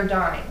as they are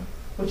dying,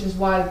 which is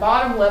why the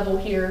bottom level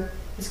here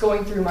is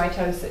going through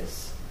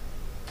mitosis.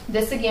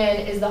 This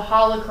again is the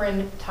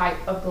holocrine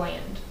type of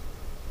gland.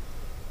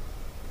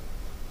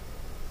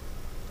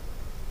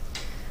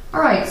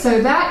 Alright,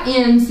 so that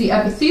ends the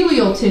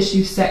epithelial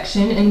tissue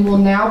section, and we'll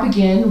now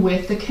begin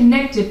with the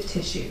connective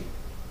tissue.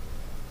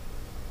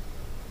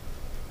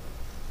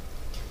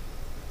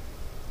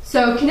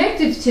 So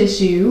connective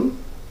tissue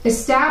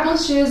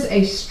establishes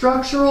a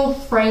structural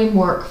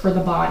framework for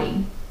the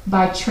body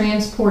by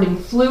transporting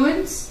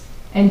fluids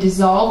and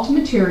dissolved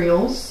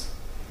materials,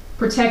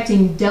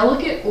 protecting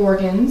delicate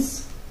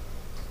organs,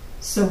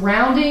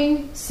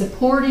 surrounding,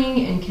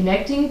 supporting, and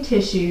connecting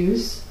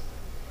tissues,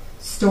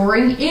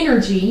 storing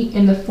energy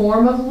in the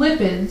form of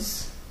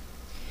lipids,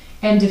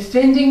 and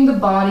defending the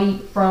body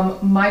from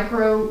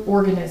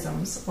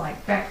microorganisms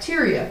like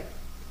bacteria.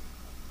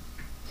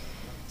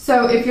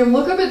 So if you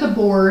look up at the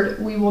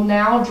board, we will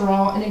now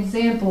draw an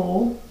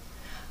example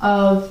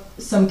of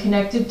some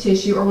connective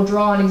tissue, or we'll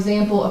draw an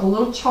example of a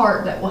little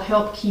chart that will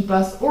help keep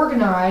us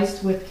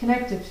organized with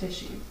connective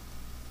tissue.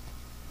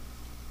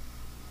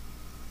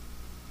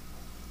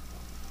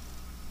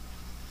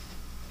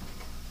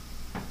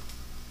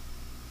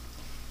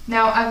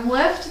 Now, I've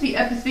left the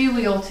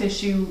epithelial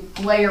tissue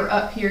layer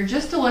up here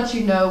just to let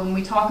you know when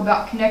we talk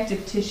about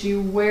connective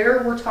tissue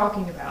where we're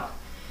talking about.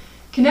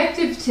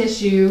 Connective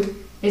tissue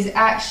is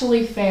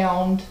actually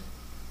found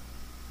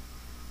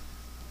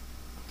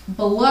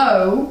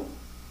below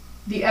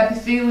the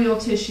epithelial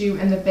tissue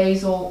and the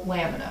basal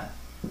lamina.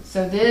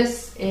 So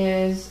this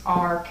is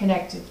our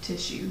connective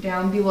tissue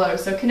down below.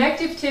 So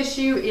connective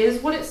tissue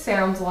is what it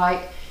sounds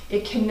like.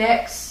 It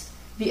connects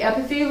the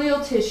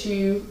epithelial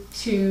tissue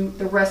to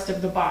the rest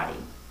of the body.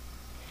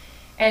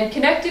 And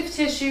connective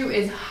tissue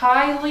is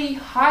highly,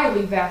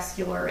 highly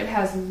vascular. It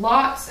has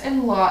lots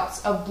and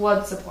lots of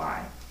blood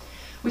supply.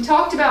 We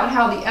talked about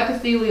how the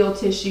epithelial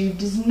tissue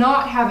does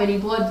not have any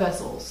blood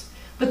vessels,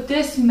 but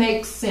this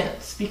makes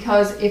sense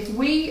because if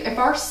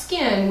our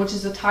skin, which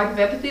is a type of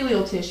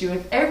epithelial tissue,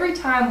 if every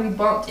time we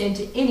bumped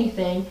into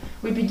anything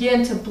we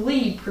begin to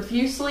bleed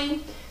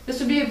profusely, this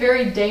would be a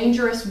very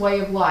dangerous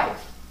way of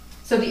life.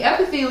 So the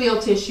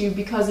epithelial tissue,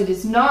 because it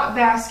is not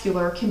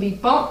vascular, can be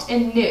bumped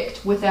and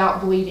nicked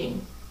without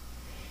bleeding.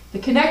 The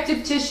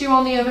connective tissue,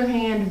 on the other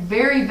hand,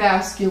 very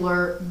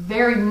vascular,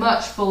 very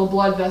much full of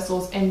blood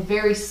vessels, and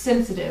very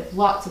sensitive.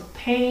 Lots of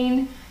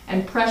pain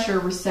and pressure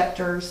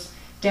receptors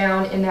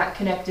down in that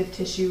connective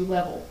tissue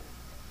level.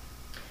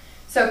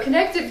 So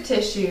connective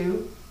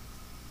tissue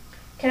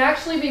can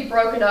actually be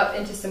broken up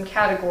into some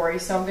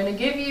categories. So I'm going to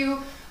give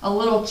you a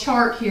little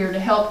chart here to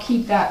help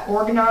keep that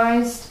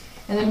organized,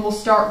 and then we'll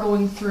start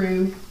going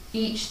through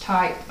each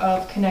type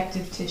of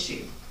connective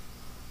tissue.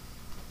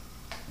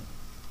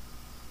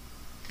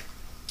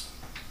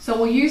 So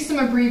we'll use some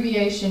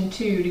abbreviation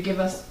too to give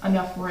us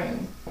enough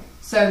room.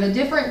 So the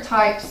different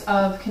types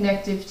of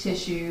connective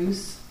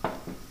tissues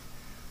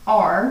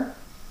are,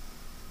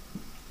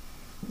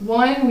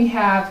 one, we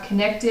have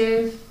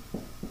connective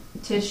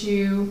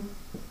tissue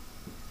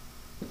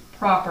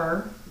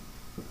proper,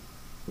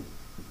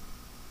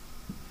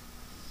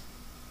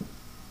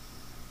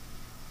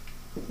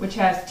 which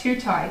has two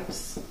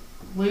types,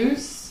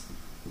 loose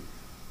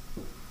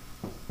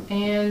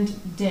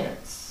and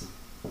dense.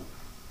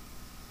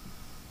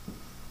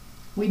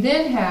 We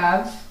then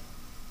have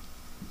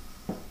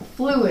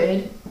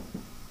fluid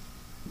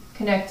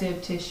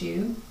connective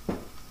tissue,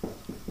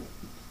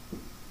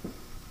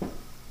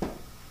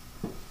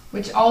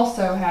 which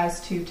also has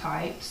two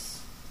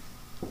types,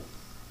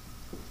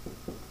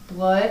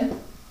 blood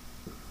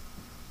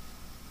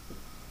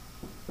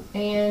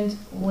and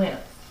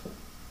lymph.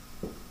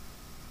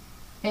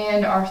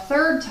 And our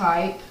third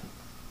type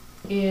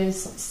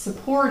is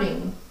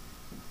supporting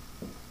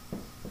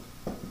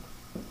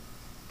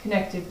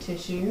connective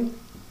tissue,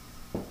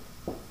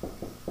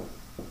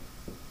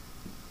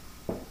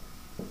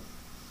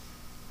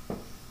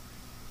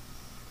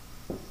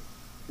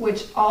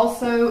 which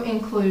also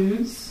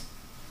includes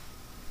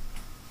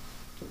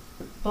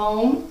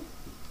bone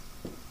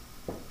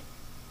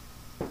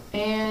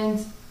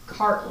and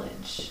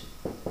cartilage.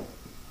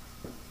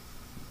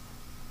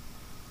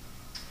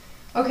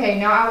 Okay,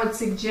 now I would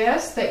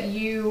suggest that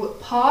you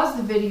pause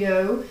the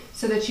video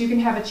so that you can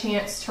have a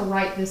chance to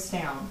write this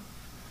down.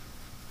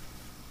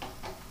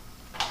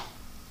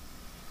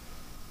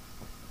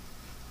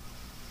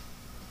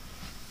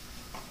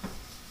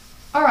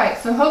 Alright,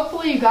 so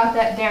hopefully you got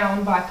that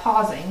down by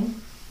pausing.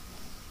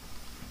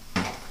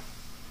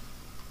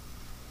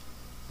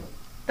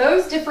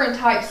 Those different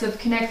types of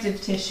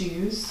connective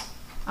tissues,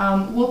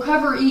 we'll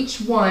cover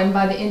each one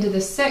by the end of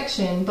this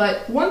section,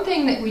 but one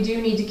thing that we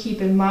do need to keep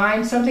in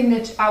mind, something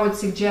that I would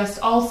suggest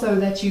also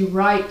that you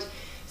write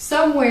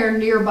somewhere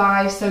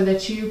nearby so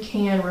that you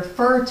can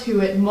refer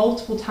to it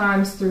multiple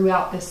times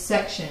throughout this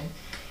section.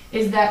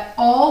 is that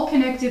all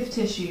connective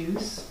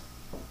tissues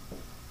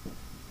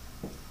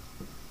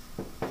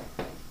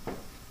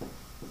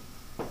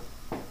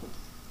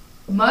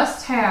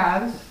must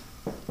have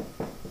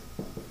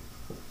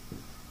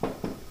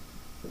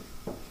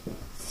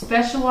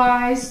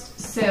specialized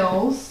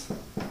cells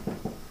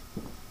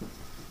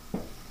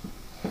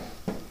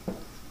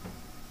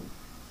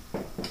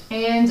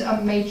and a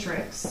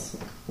matrix.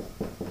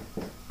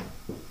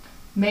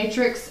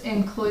 Matrix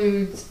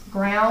includes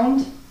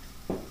ground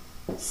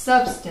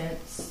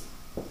substance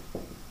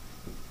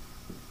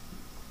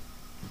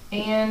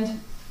and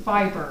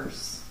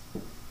fibers.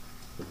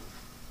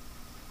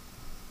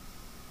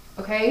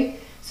 Okay,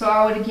 so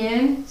I would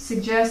again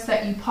suggest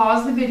that you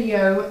pause the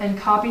video and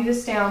copy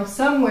this down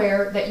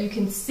somewhere that you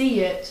can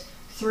see it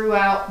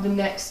throughout the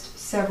next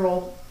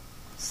several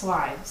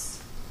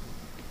slides.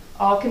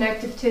 All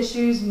connective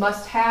tissues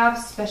must have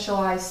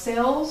specialized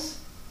cells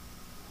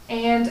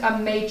and a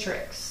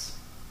matrix.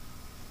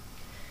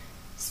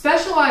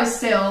 Specialized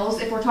cells,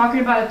 if we're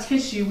talking about a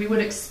tissue, we would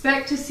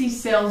expect to see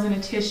cells in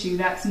a tissue.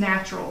 That's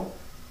natural.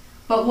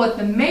 But what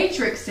the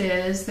matrix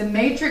is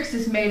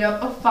made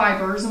up of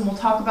fibers, and we'll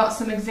talk about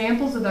some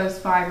examples of those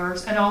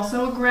fibers, and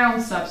also a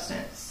ground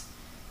substance.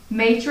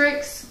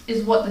 Matrix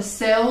is what the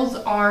cells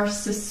are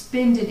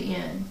suspended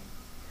in.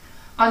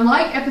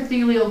 Unlike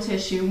epithelial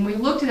tissue, when we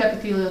looked at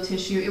epithelial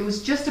tissue, it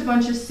was just a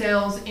bunch of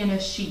cells in a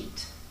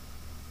sheet.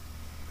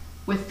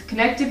 With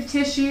connective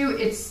tissue,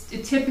 it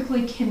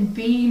typically can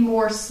be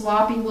more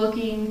sloppy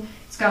looking.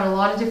 It's got a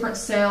lot of different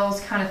cells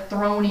kind of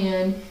thrown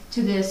in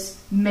to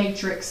this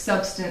matrix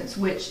substance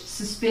which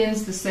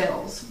suspends the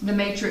cells. The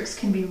matrix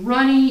can be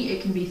runny,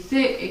 it can be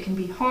thick, it can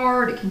be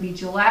hard, it can be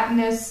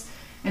gelatinous,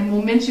 and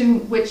we'll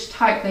mention which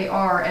type they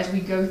are as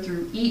we go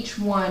through each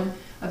one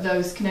of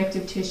those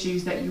connective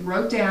tissues that you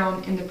wrote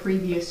down in the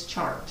previous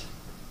chart.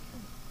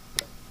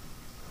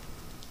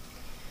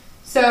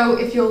 So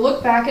if you'll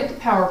look back at the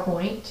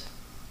PowerPoint,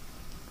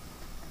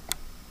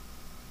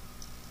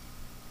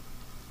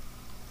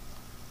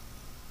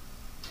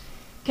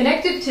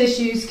 connective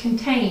tissues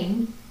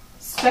contain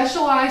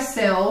specialized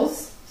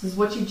cells, this is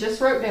what you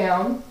just wrote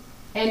down,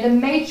 and a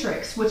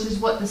matrix, which is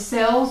what the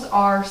cells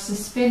are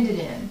suspended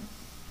in.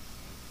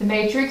 The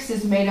matrix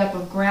is made up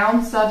of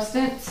ground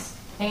substance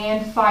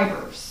and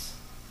fibers.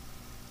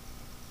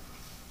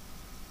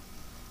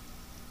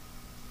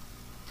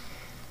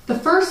 The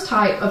first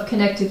type of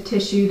connective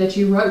tissue that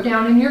you wrote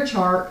down in your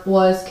chart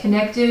was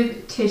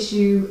connective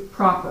tissue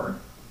proper.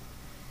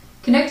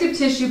 Connective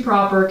tissue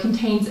proper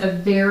contains a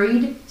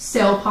varied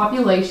cell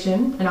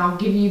population, and I'll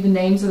give you the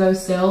names of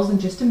those cells in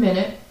just a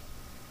minute,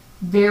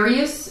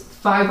 various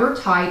fiber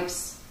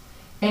types,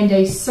 and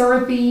a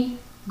syrupy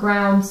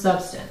ground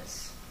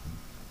substance.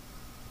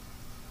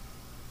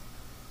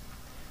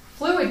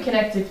 Fluid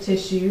connective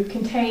tissue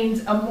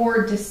contains a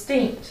more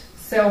distinct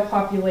cell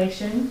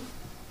population,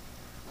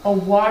 a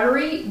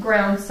watery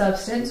ground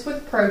substance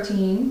with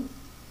protein,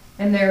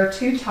 and there are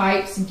two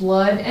types,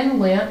 blood and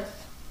lymph.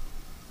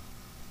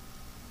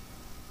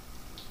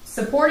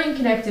 Supporting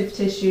connective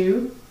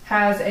tissue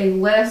has a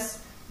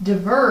less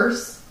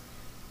diverse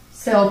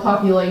cell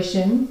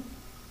population,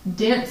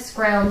 dense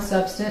ground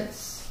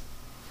substance,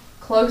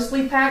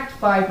 closely packed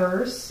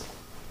fibers,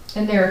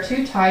 and there are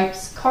two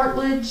types,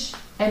 cartilage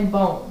and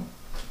bone.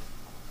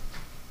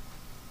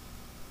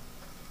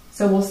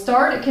 So we'll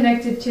start at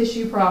connective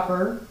tissue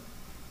proper,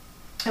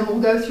 and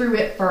we'll go through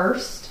it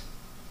first,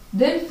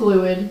 then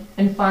fluid,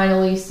 and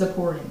finally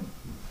supporting.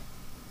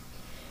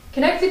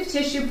 Connective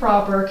tissue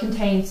proper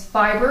contains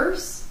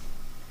fibers,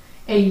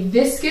 a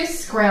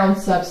viscous ground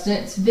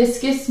substance.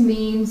 Viscous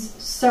means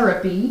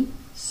syrupy,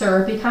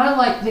 kind of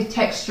like the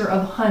texture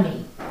of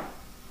honey,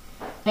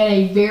 and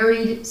a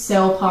varied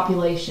cell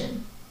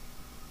population.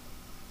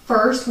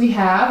 First, we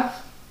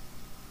have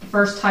the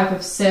first type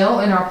of cell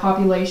in our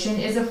population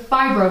is a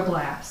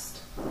fibroblast.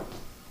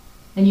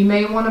 And you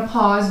may want to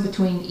pause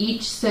between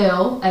each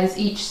cell as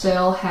each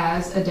cell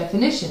has a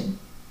definition.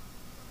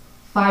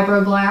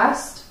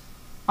 Fibroblasts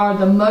are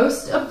the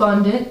most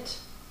abundant,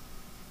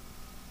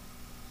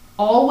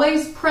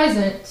 always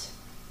present,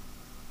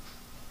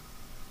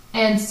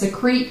 and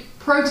secrete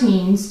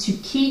proteins to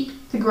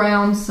keep the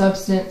ground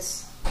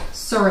substance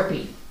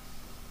syrupy.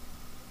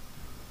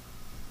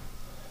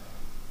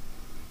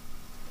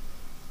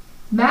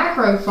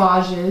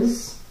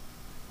 Macrophages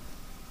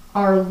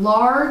are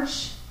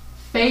large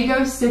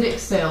phagocytic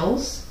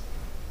cells.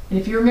 And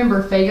if you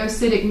remember,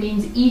 phagocytic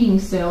means eating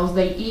cells.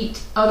 They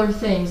eat other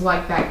things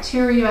like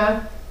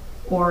bacteria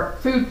or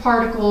food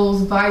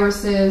particles,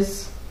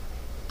 viruses.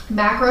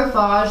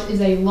 Macrophage is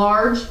a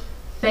large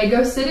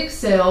phagocytic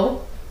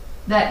cell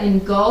that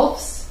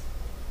engulfs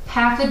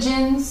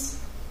pathogens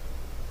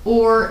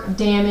or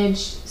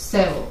damaged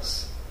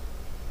cells.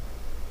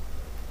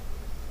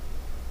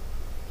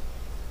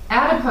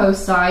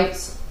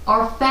 Adipocytes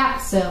are fat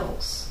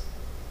cells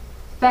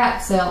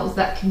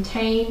that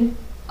contain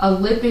a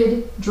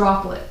lipid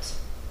droplet.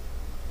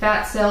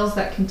 Fat cells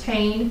that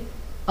contain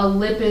a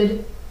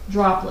lipid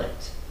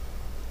droplet.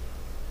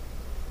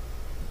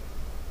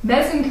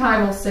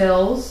 Mesenchymal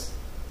cells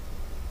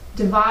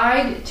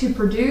divide to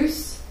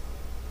produce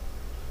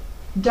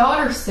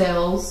daughter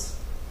cells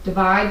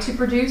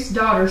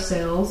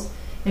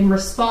in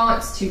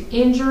response to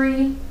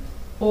injury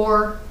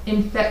or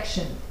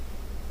infection.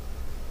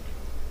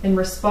 In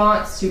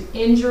response to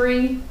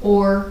injury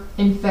or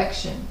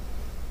infection.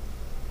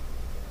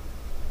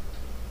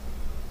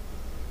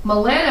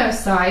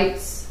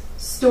 Melanocytes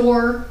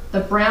store the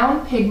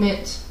brown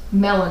pigment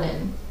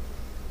melanin.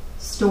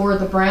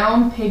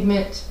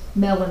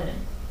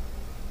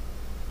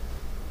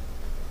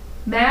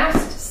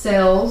 Mast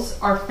cells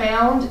are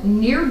found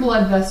near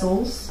blood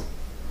vessels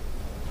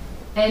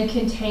and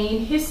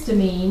contain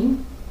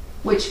histamine,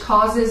 which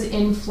causes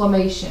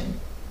inflammation.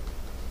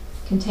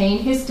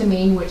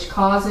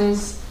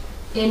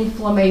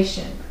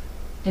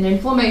 And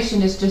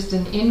inflammation is just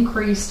an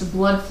increased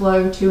blood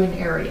flow to an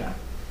area.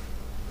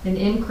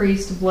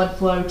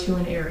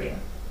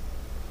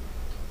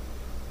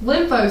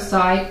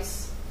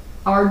 Lymphocytes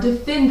are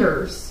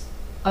defenders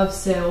of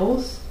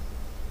cells,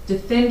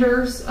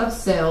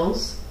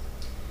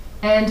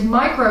 and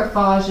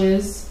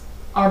macrophages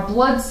are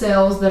blood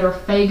cells that are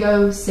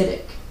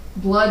phagocytic.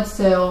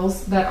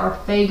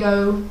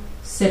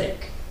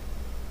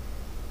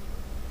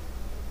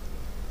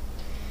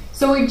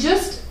 So we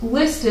just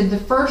listed the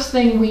first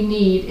thing we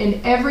need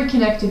in every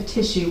connective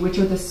tissue, which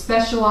are the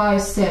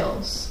specialized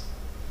cells.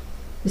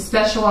 The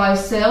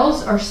specialized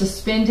cells are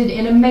suspended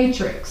in a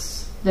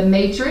matrix. The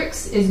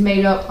matrix is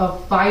made up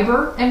of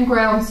fiber and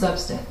ground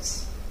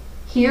substance.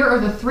 Here are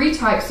the three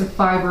types of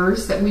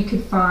fibers that we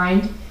could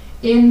find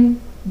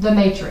in the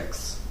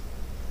matrix.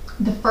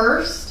 The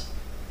first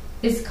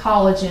is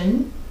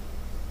collagen.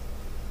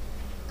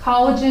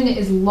 Collagen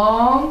is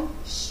long,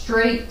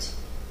 straight,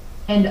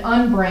 and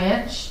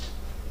unbranched.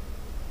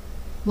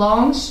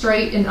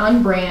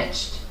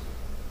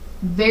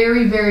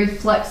 Very, very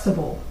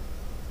flexible.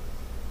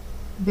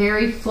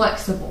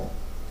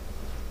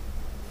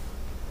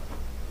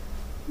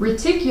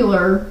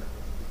 Reticular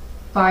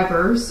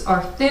fibers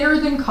are thinner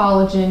than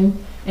collagen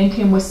and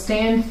can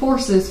withstand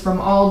forces from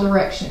all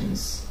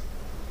directions.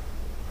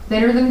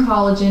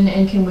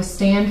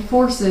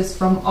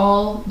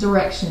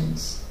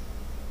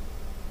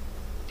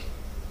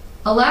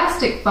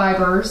 Elastic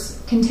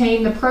fibers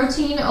contain the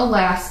protein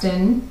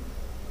elastin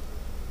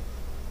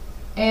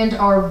and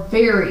are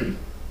very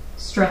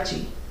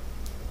stretchy.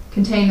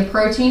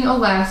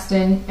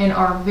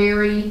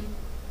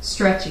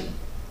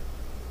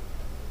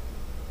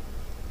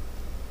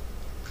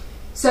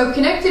 So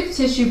connective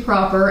tissue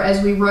proper,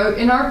 as we wrote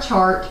in our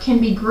chart, can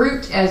be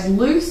grouped as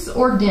loose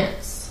or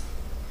dense.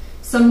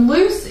 Some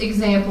loose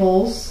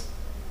examples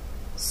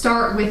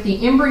start with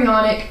the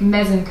embryonic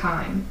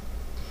mesenchyme.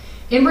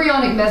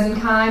 Embryonic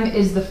mesenchyme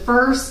is the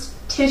first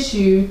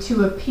tissue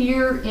to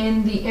appear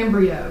in the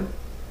embryo.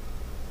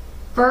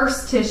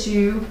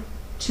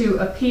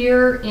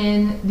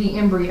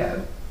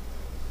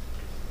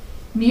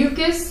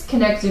 Mucous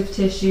connective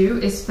tissue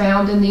is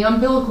found in the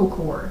umbilical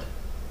cord.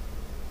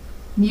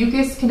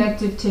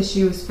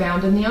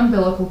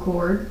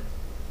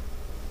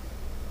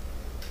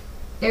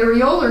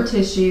 Areolar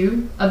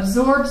tissue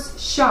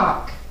absorbs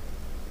shock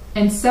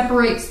and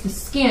separates the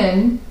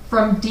skin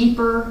from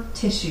deeper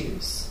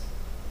tissues.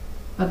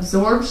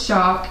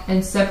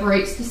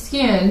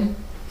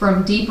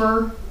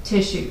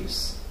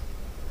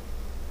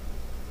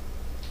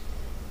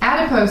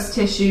 Adipose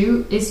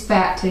tissue is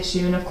fat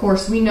tissue, and of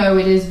course we know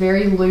it is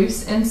very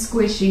loose and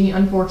squishy,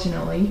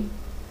 unfortunately.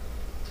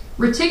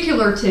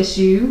 Reticular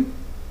tissue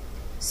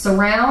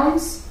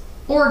surrounds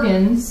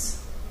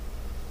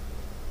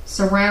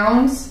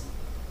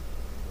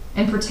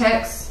and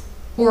protects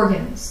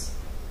organs.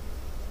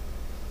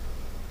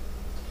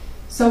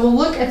 So we'll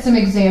look at some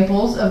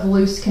examples of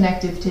loose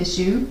connective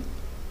tissue.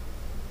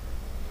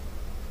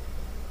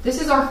 This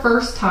is our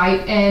first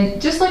type,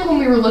 and just like when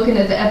we were looking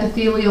at the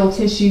epithelial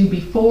tissue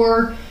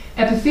before,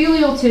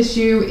 epithelial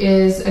tissue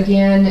is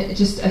again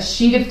just a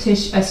sheet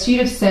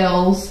of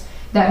cells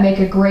that make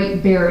a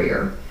great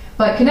barrier.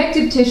 But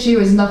connective tissue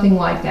is nothing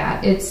like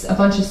that. It's a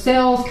bunch of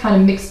cells kind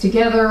of mixed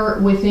together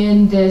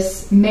within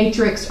this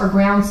matrix or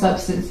ground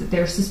substance that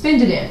they're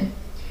suspended in.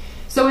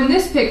 So in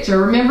this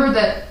picture, remember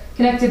that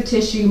connective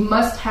tissue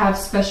must have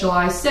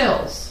specialized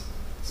cells.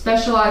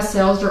 Specialized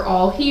cells are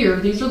all here.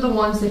 These are the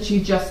ones that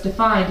you just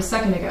defined a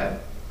second ago.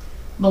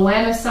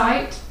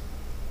 Melanocyte,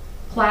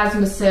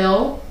 plasma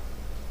cell,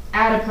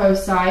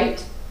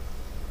 adipocyte,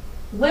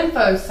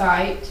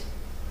 lymphocyte,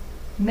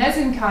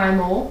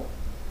 mesenchymal,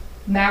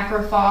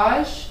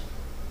 macrophage,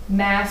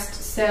 mast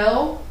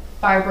cell,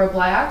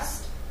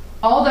 fibroblast.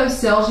 All those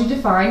cells you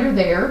defined are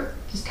there,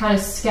 just kind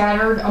of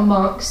scattered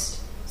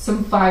amongst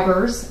some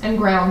fibers and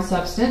ground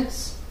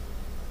substance.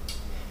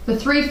 The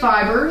three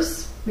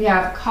fibers, we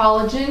have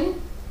collagen.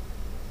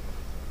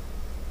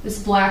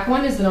 This black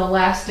one is an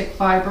elastic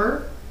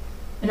fiber.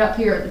 And up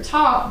here at the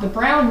top, the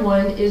brown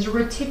one is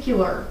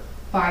reticular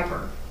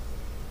fiber.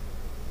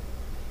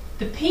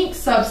 The pink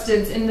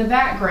substance in the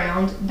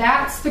background,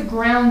 that's the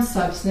ground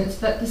substance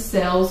that the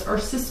cells are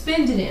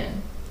suspended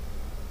in.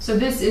 So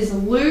this is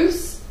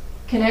loose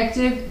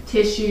connective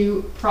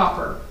tissue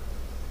proper.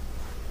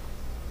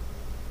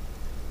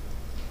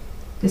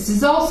 This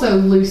is also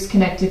loose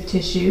connective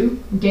tissue.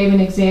 We gave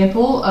an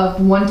example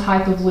of one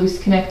type of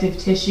loose connective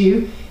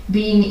tissue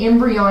being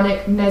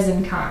embryonic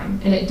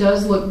mesenchyme, and it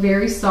does look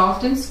very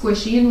soft and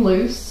squishy and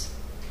loose.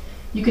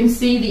 You can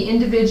see the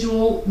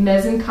individual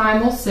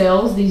mesenchymal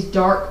cells, these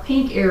dark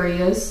pink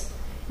areas,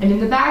 and in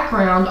the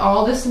background,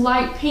 all this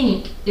light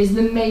pink is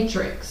the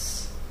matrix.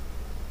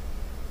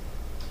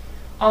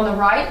 On the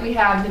right, we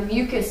have the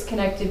mucous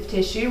connective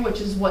tissue,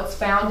 which is what's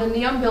found in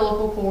the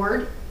umbilical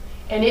cord.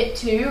 And it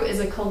too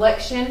is a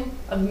collection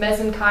of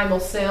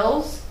mesenchymal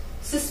cells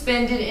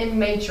suspended in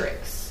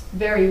matrix,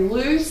 very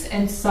loose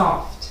and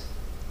soft.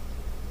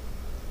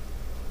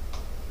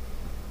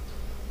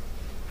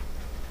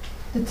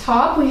 At the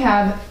top we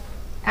have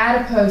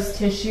adipose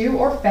tissue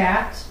or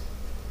fat,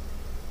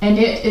 and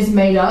it is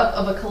made up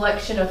of a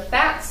collection of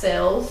fat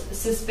cells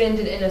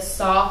suspended in a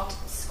soft,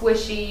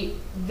 squishy,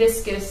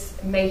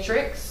 viscous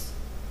matrix.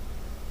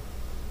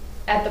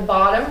 At the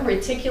bottom,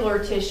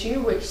 reticular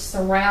tissue, which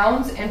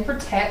surrounds and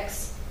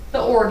protects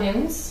the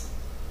organs.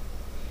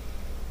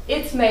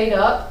 It's made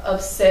up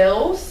of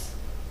cells,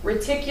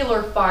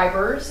 reticular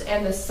fibers,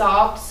 and the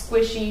soft,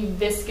 squishy,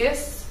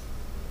 viscous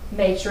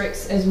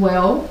matrix as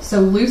well.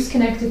 So loose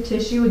connective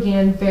tissue,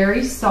 again,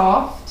 very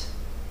soft,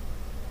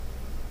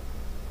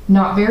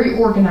 not very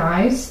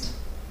organized.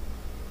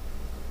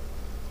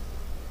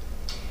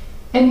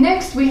 And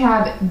next we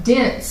have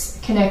dense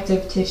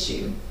connective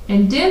tissue.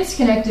 And dense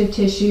connective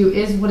tissue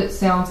is what it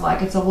sounds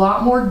like. It's a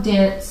lot more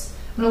dense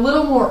and a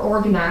little more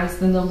organized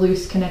than the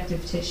loose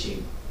connective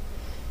tissue.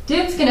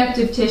 Dense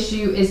connective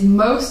tissue is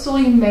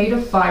mostly made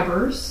of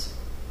fibers.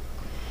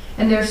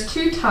 And there's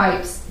two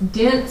types,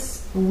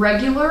 dense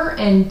regular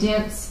and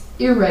dense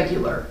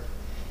irregular.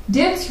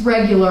 Dense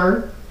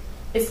regular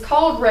is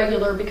called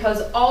regular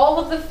because all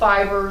of the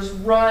fibers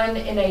run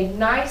in a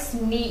nice,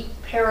 neat,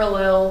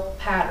 parallel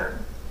pattern.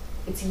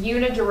 It's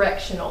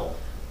unidirectional,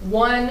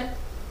 one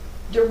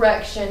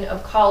direction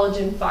of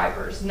collagen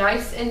fibers,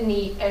 nice and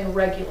neat and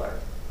regular.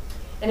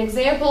 An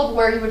example of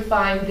where you would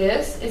find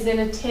this is in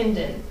a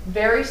tendon,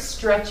 very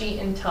stretchy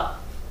and tough.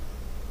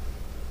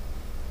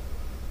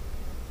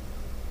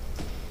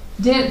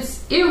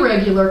 Dense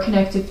irregular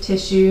connective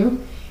tissue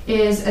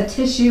is a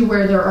tissue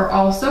where there are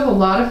also a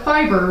lot of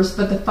fibers,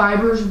 but the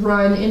fibers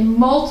run in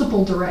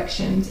multiple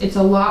directions. It's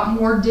a lot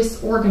more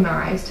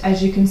disorganized.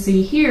 As you can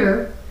see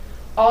here,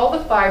 all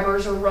the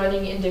fibers are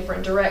running in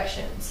different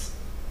directions.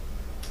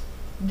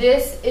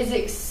 This is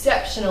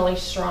exceptionally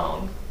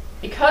strong.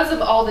 Because of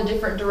all the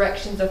different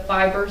directions of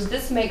fibers,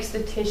 this makes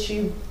the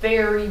tissue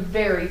very,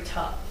 very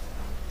tough.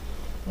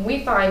 And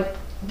we find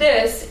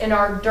this in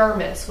our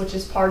dermis, which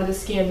is part of the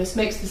skin. This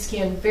makes the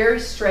skin very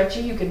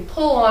stretchy. You can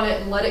pull on it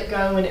and let it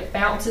go and it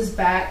bounces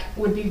back. It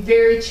would be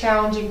very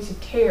challenging to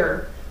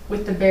tear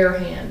with the bare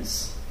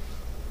hands.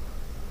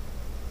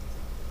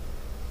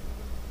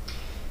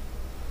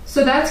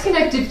 So that's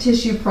connective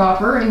tissue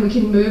proper, and we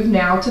can move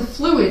now to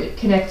fluid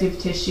connective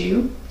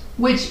tissue,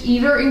 which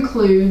either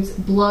includes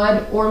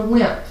blood or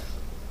lymph.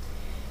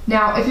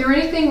 Now, if you're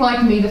anything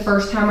like me, the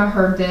first time I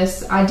heard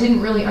this, I didn't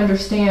really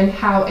understand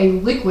how a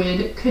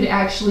liquid could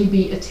actually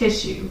be a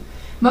tissue.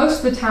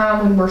 Most of the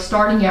time when we're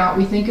starting out,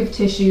 we think of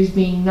tissues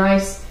being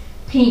nice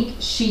pink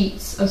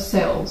sheets of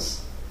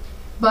cells.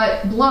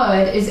 But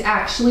blood is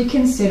actually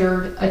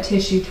considered a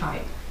tissue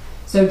type.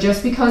 So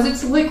just because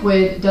it's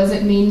liquid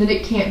doesn't mean that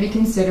it can't be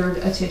considered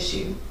a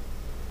tissue.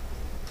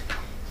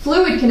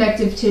 Fluid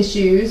connective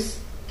tissues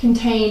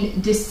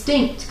contain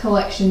distinct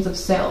collections of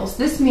cells.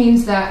 This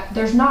means that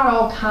there's not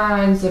all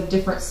kinds of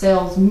different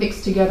cells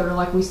mixed together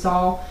like we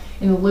saw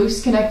in the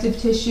loose connective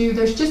tissue.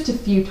 There's just a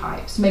few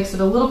types. Makes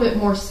it a little bit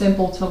more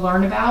simple to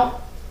learn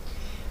about.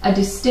 A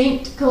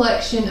distinct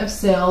collection of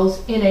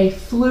cells in a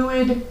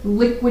fluid,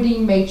 liquidy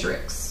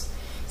matrix.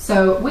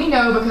 So we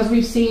know, because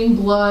we've seen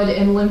blood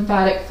and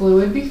lymphatic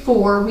fluid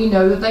before, we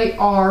know that they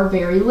are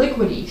very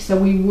liquidy. So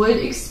we would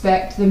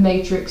expect the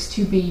matrix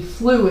to be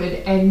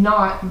fluid and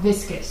not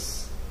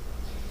viscous.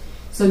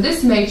 So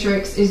this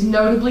matrix is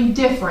notably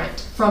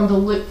different from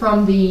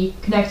the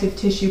connective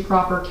tissue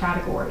proper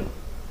category.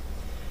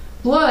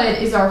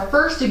 Blood is our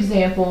first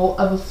example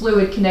of a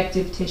fluid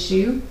connective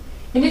tissue,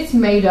 and it's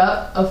made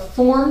up of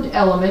formed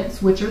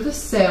elements, which are the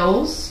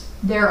cells.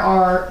 There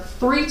are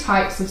three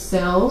types of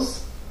cells: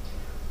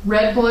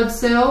 red blood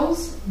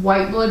cells,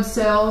 white blood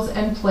cells,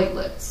 and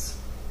platelets.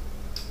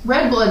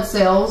 Red blood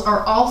cells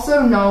are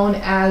also known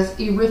as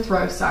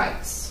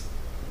erythrocytes.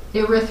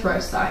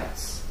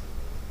 Erythrocytes.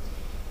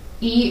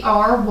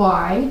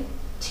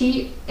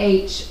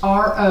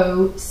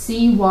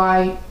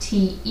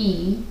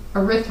 E-R-Y-T-H-R-O-C-Y-T-E,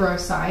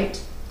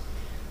 erythrocyte,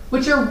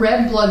 which are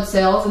red blood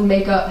cells and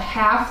make up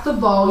half the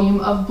volume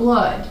of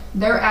blood.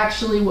 They're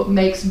actually what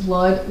makes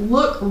blood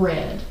look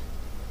red.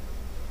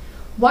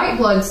 White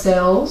blood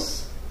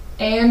cells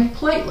and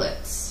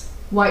platelets.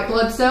 White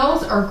blood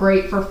cells are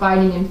great for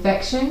fighting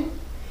infection,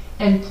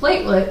 and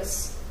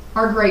platelets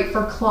are great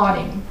for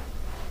clotting.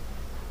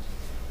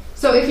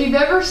 So if you've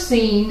ever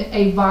seen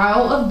a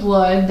vial of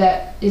blood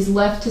that is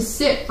left to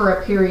sit for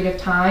a period of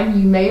time,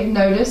 you may have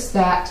noticed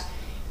that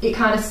it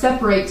kind of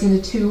separates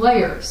into two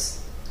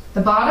layers.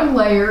 The bottom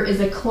layer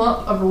is a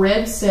clump of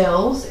red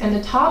cells, and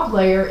the top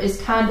layer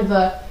is kind of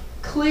a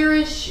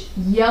clearish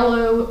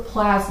yellow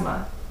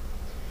plasma.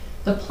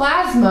 The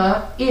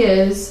plasma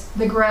is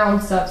the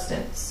ground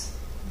substance.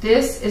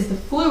 This is the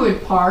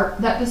fluid part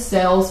that the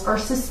cells are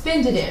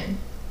suspended in.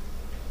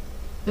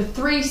 The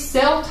three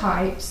cell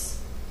types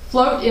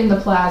float in the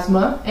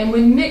plasma, and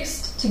when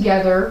mixed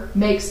together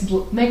makes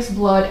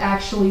blood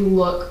actually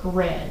look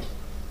red.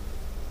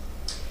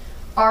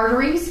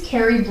 Arteries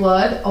carry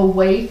blood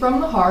away from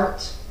the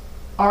heart.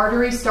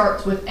 Artery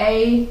starts with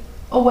A,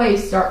 away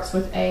starts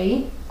with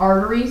A,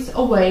 arteries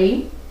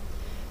away.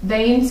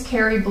 Veins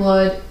carry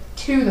blood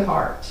to the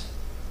heart.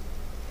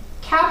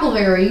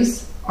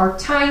 Capillaries are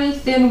tiny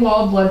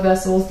thin-walled blood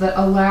vessels that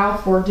allow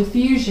for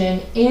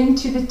diffusion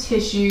into the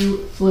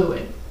tissue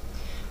fluid.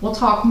 We'll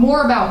talk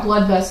more about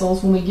blood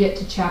vessels when we get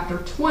to chapter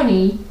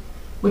 20,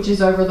 which is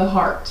over the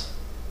heart.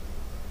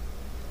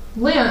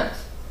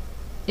 Lymph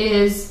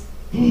is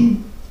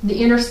the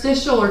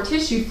interstitial or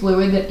tissue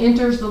fluid that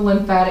enters the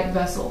lymphatic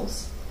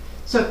vessels.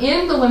 So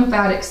in the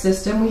lymphatic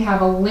system, we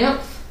have a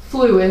lymph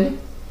fluid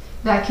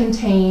that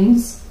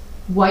contains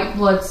white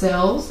blood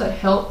cells that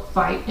help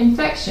fight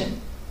infection.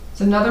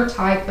 It's another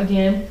type,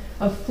 again,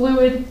 of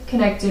fluid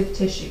connective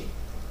tissue.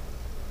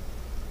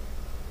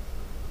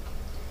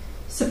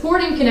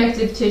 Supporting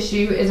connective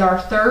tissue is our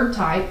third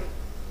type.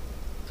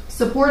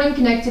 Supporting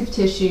connective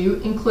tissue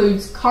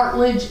includes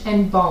cartilage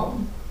and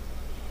bone.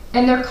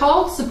 And they're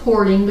called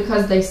supporting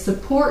because they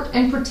support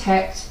and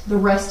protect the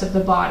rest of the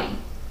body.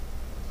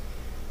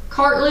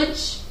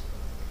 Cartilage,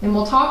 and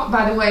we'll talk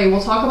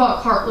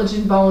about cartilage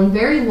and bone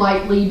very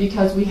lightly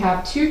because we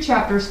have two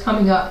chapters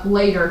coming up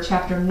later,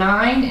 chapter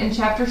 9 and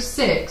chapter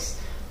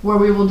 6, where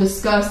we will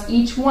discuss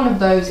each one of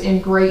those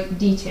in great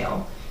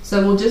detail.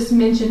 So we'll just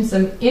mention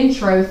some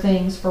intro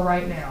things for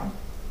right now.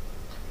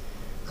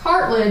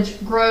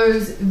 Cartilage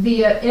grows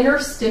via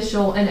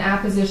interstitial and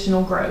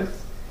appositional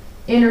growth.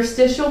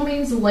 Interstitial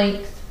means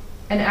length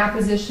and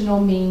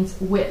appositional means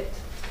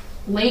width.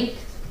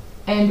 Length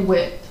and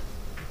width.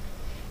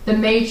 The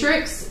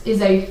matrix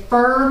is a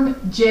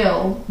firm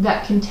gel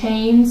that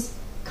contains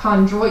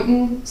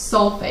chondroitin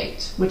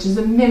sulfate, which is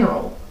a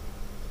mineral.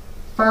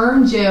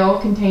 Firm gel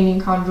containing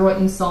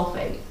chondroitin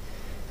sulfate.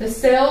 The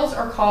cells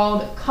are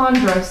called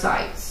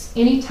chondrocytes.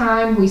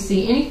 Anytime we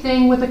see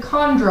anything with a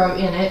chondro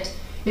in it,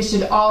 it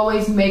should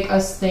always make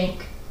us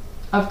think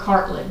of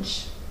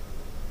cartilage.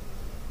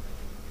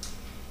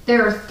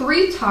 There are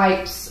three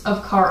types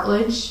of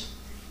cartilage: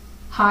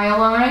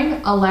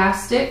 hyaline,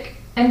 elastic,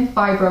 and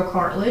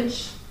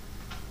fibrocartilage.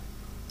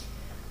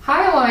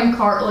 Hyaline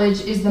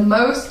cartilage is the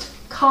most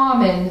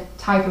common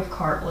type of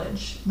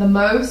cartilage. The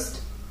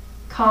most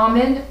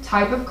common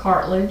type of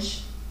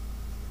cartilage.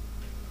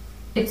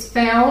 It's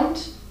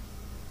found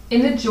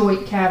in the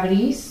joint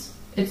cavities.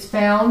 It's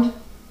found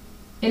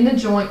in the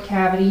joint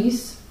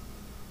cavities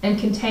and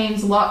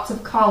contains lots of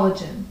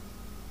collagen.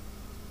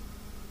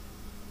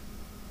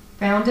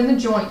 Found in the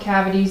joint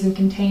cavities and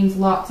contains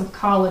lots of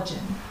collagen.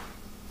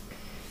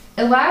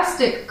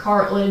 Elastic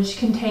cartilage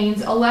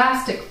contains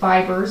elastic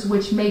fibers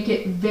which make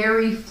it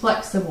very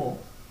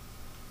flexible.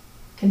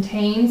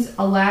 Contains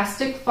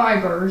elastic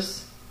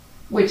fibers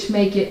which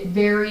make it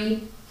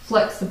very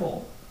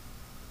flexible.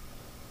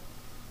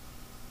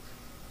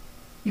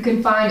 You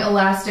can find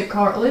elastic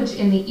cartilage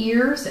in the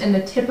ears and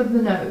the tip of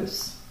the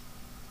nose.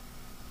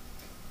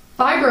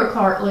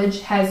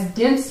 Fibrocartilage has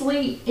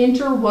densely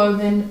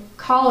interwoven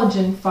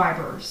collagen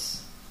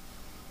fibers.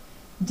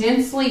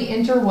 Densely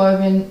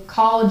interwoven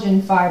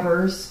collagen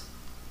fibers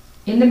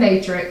in the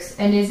matrix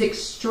and is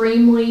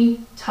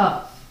extremely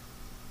tough.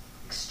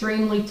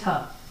 Extremely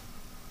tough.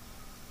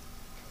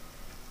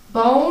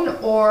 Bone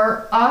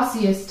or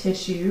osseous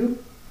tissue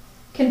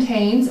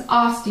contains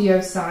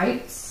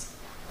osteocytes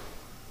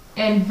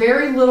and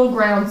very little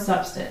ground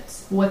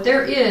substance. What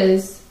there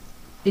is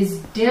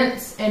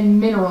dense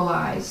and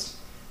mineralized,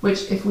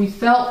 which if we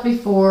felt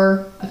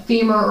before a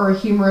femur or a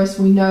humerus,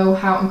 we know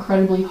how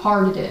incredibly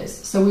hard it is.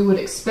 So we would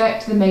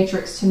expect the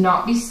matrix to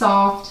not be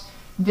soft,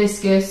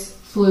 viscous,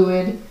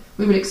 fluid.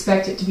 We would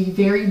expect it to be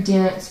very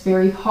dense,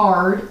 very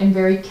hard, and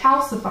very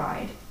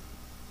calcified.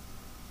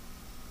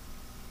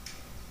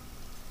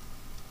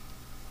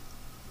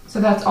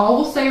 So that's all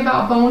we'll say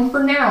about bone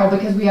for now,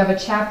 because we have a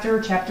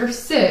chapter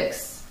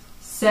 6,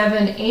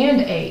 7,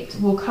 and 8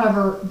 will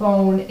cover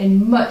bone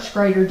in much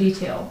greater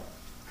detail.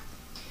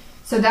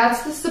 So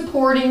that's the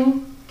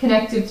supporting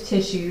connective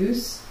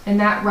tissues, and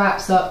that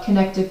wraps up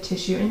connective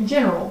tissue in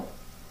general.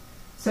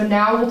 So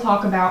now we'll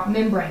talk about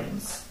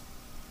membranes.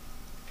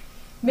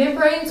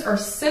 Membranes are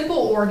simple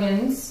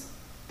organs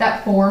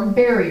that form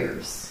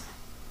barriers,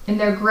 and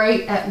they're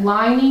great at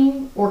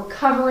lining or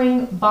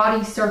covering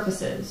body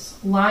surfaces.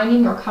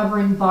 Lining or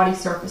covering body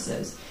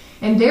surfaces.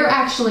 And they're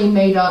actually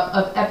made up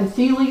of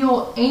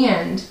epithelial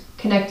and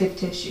connective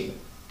tissue.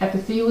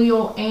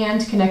 Epithelial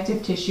and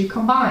connective tissue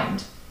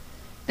combined.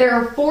 There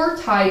are 4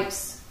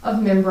 types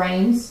of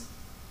membranes: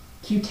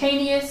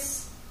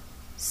 cutaneous,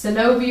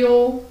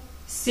 synovial,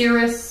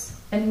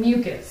 serous, and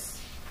mucous.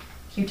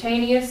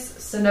 Cutaneous,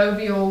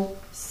 synovial,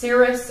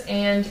 serous,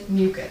 and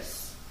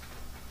mucus.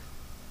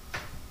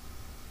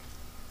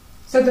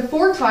 So the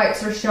 4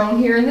 types are shown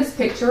here in this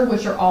picture,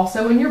 which are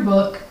also in your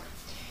book.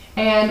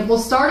 And we'll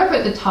start up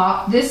at the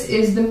top. This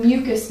is the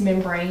mucous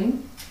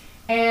membrane.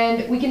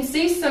 And we can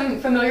see some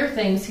familiar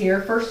things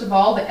here. First of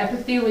all, the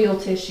epithelial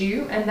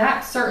tissue, and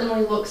that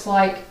certainly looks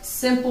like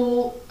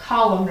simple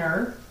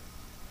columnar.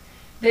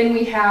 Then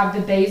we have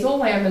the basal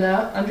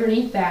lamina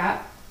underneath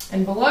that,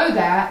 and below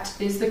that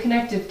is the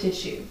connective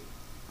tissue.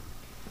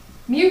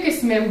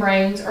 Mucous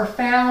membranes are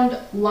found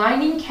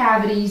lining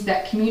cavities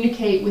that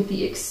communicate with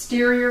the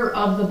exterior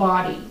of the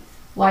body,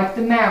 like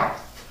the mouth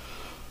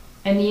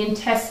and the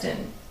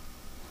intestine.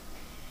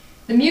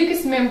 The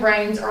mucous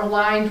membranes are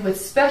lined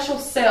with special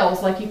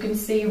cells, like you can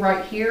see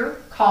right here,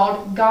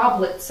 called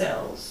goblet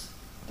cells.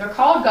 They're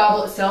called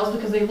goblet cells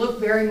because they look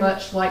very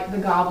much like the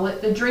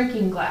goblet, the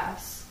drinking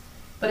glass.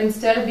 But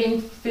instead of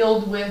being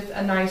filled with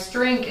a nice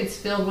drink, it's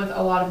filled with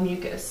a lot of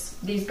mucus.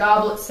 These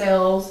goblet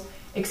cells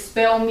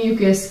expel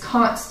mucus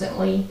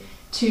constantly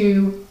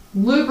to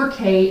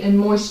lubricate and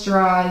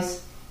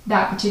moisturize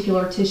that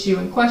particular tissue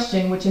in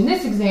question, which in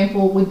this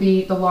example would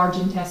be the large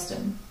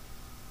intestine.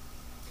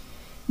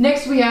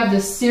 Next we have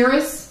the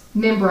serous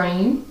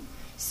membrane.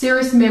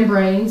 Serous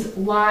membranes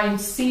line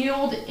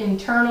sealed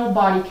internal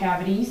body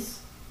cavities.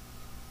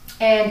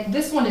 And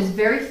this one is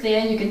very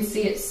thin. You can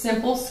see it's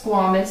simple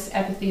squamous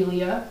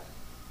epithelia.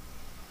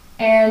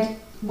 And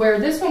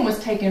where this one was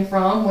taken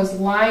from was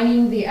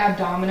lining the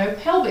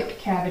abdominopelvic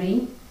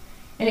cavity.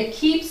 And it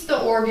keeps the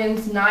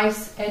organs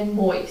nice and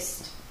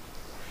moist.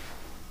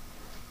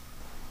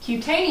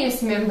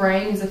 Cutaneous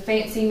membrane is a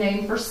fancy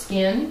name for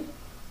skin.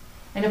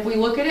 And if we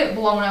look at it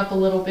blown up a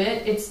little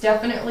bit, it's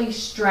definitely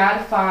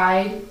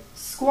stratified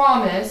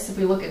squamous. If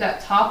we look at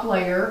that top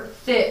layer,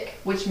 thick,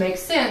 which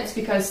makes sense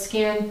because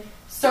skin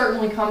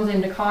certainly comes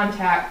into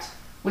contact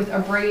with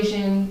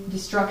abrasion,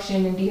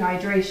 destruction, and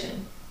dehydration.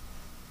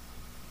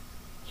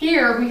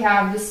 Here we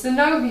have the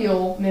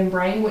synovial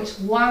membrane, which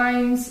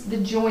lines the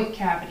joint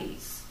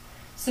cavities.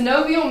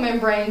 Synovial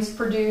membranes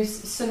produce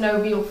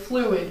synovial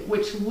fluid,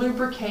 which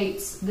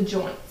lubricates the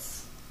joints.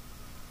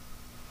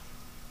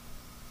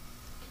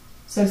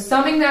 So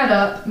summing that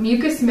up,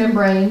 mucous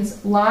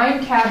membranes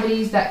line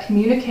cavities that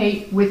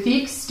communicate with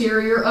the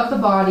exterior of the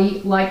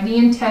body, like the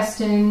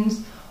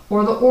intestines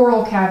or the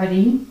oral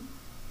cavity.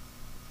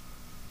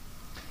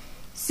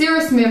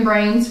 Serous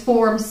membranes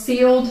form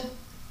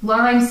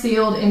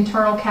line-sealed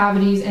internal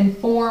cavities and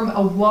form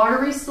a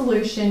watery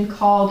solution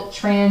called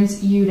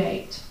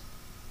transudate.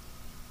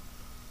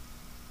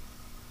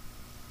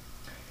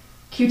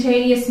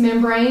 Cutaneous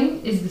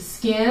membrane is the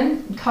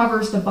skin, it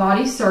covers the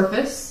body's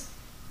surface.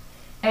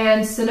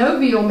 And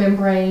synovial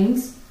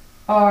membranes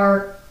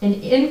are an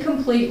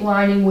incomplete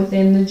lining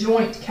within the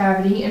joint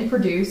cavity and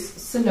produce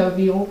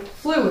synovial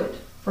fluid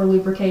for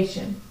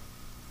lubrication.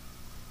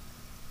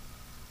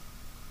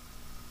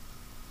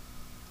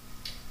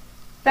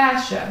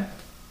 Fascia.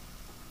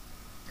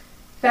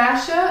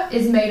 Fascia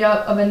is made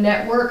up of a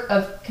network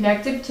of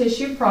connective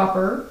tissue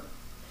proper,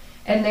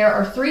 and there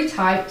are 3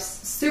 types: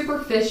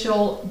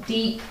 superficial,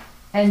 deep,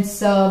 and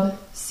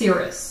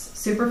subserous.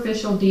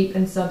 Superficial, deep,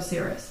 and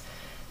subserous.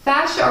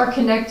 Fascia are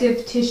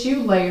connective tissue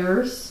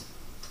layers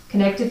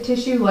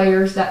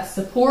that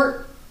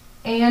support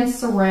and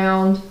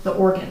surround the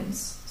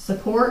organs.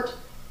 Support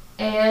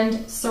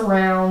and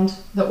surround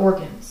the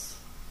organs.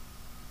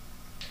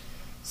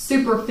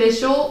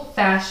 Superficial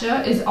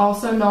fascia is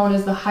also known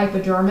as the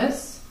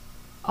hypodermis.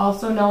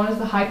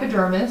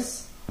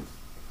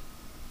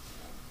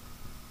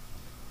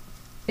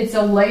 It's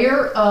a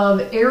layer of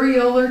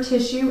areolar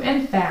tissue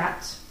and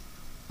fat.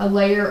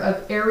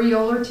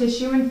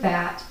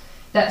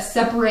 That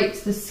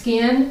separates the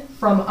skin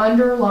from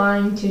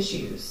underlying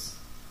tissues.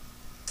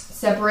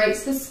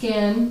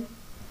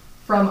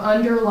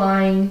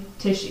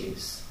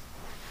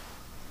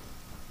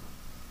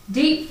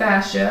 Deep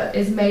fascia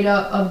is made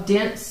up of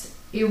dense,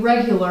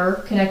 irregular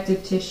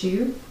connective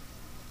tissue,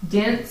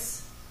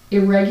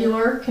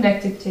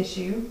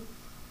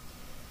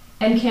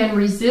 and can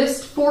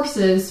resist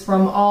forces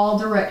from all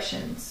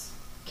directions.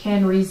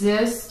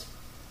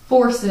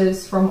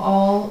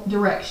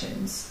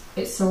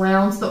 It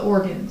surrounds the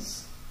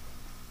organs.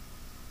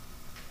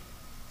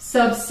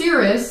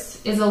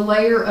 Subserous is a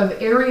layer of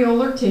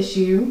areolar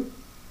tissue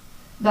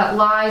that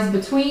lies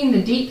between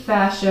the deep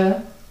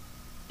fascia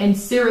and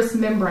serous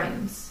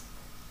membranes.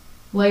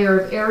 Layer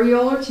of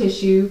areolar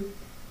tissue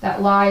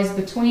that lies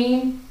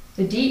between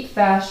the deep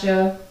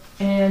fascia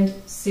and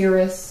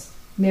serous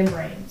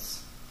membranes.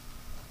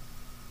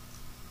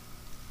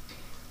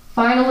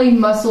 Finally,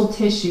 muscle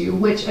tissue,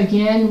 which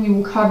again we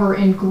will cover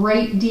in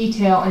great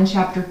detail in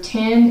chapter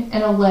 10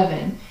 and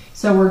 11.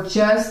 So we're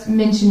just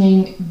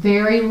mentioning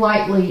very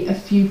lightly a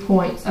few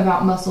points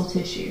about muscle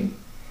tissue.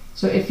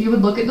 So if you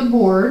would look at the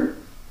board,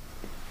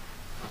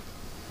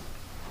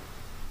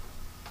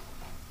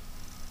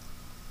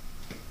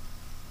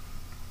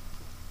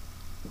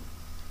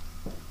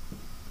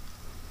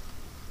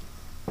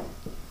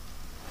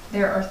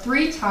 there are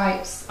three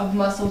types of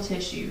muscle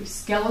tissue: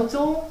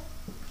 skeletal,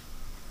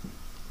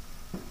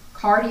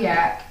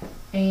 cardiac,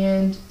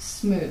 and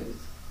smooth.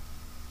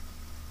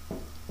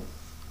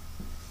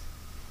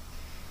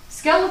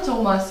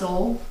 Skeletal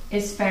muscle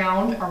is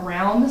found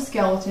around the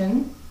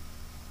skeleton,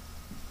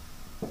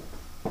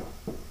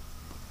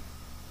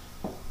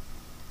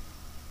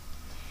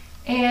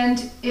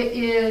 and it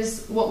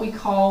is what we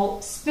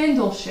call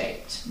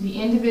spindle-shaped.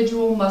 The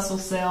individual muscle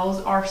cells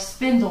are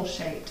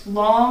spindle-shaped,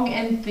 long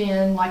and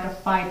thin like a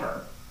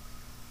fiber,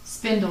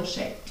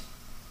 spindle-shaped.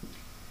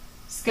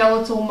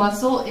 Skeletal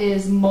muscle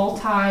is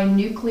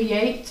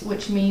multinucleate,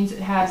 which means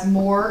it has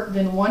more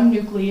than one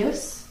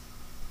nucleus.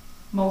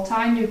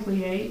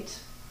 Multinucleate.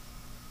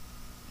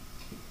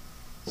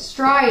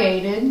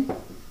 Striated,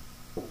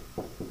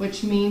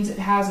 which means it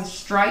has a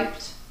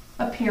striped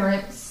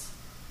appearance.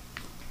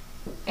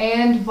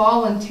 And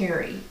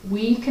voluntary.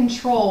 We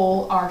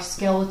control our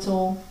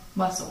skeletal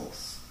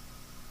muscles.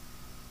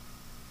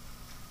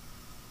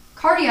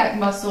 Cardiac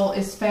muscle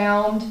is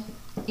found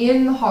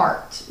in the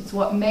heart. It's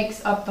what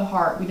makes up the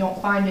heart. We don't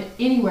find it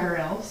anywhere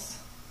else.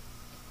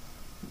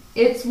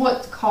 It's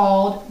what's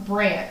called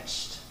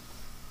branched.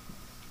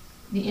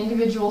 The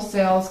individual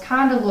cells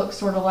kind of look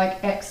sort of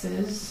like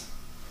X's,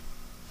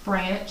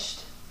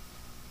 branched.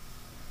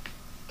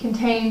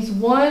 Contains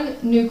one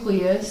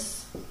nucleus,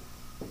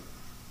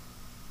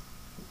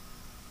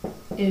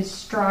 is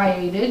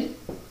striated,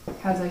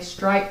 has a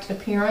striped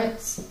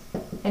appearance,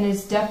 and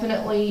is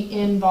definitely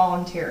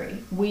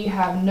involuntary. We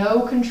have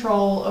no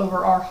control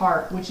over our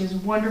heart, which is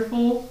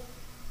wonderful.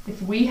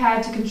 If we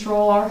had to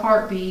control our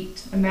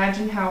heartbeat,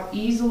 imagine how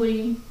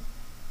easily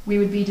we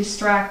would be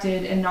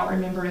distracted and not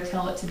remember to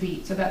tell it to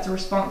beat. So that's a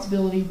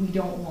responsibility we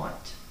don't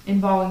want.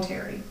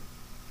 Involuntary.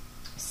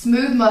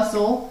 Smooth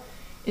muscle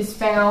is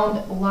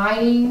found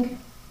lining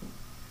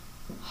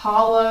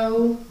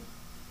hollow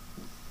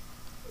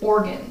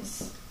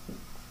organs.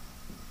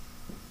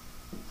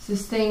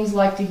 This is things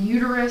like the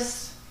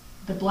uterus,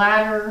 the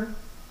bladder,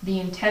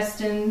 the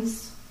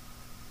intestines.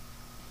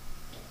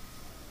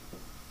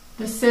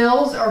 The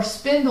cells are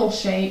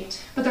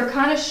spindle-shaped, but they're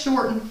kind of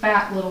short and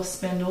fat little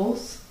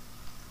spindles.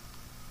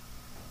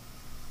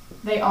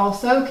 They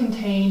also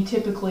contain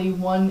typically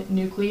one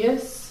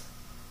nucleus,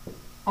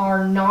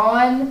 are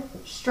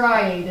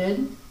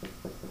non-striated.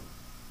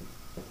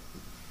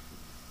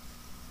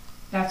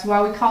 That's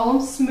why we call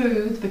them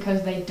smooth,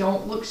 because they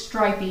don't look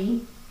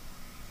stripy.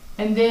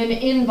 And then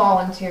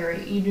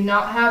involuntary. You do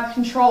not have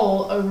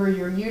control over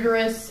your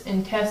uterus,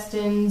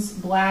 intestines,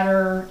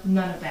 bladder,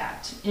 none of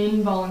that.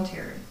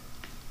 Involuntary.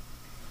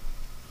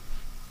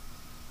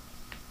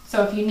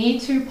 So if you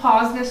need to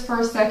pause this for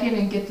a second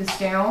and get this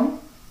down.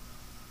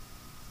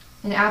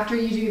 And after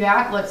you do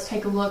that, let's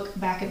take a look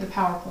back at the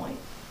PowerPoint.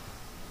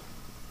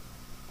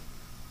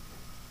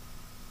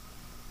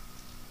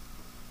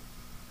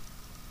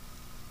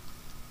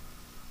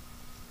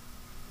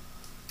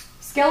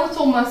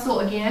 Skeletal muscle,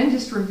 again,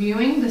 just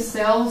reviewing, the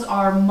cells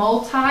are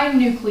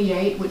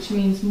multinucleate, which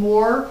means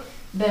more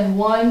than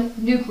one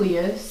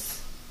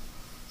nucleus,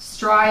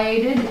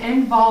 striated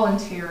and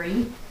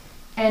voluntary,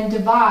 and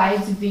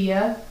divides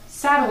via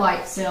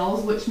satellite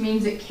cells, which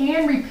means it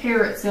can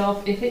repair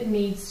itself if it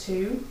needs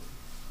to.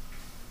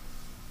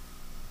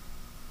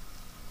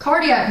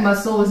 Cardiac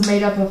muscle is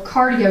made up of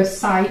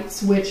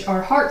cardiocytes, which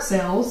are heart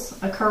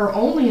cells, occur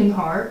only in the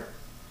heart.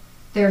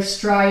 They're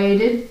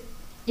striated,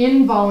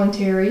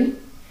 involuntary,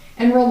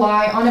 and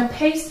rely on a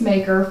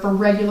pacemaker for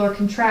regular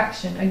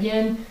contraction.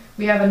 Again,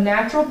 we have a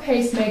natural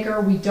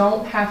pacemaker. We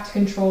don't have to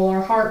control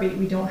our heartbeat.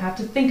 We don't have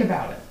to think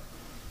about it.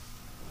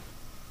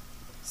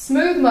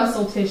 Smooth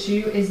muscle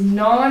tissue is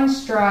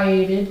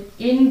non-striated,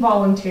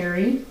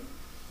 involuntary,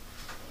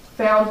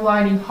 found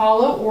lining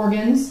hollow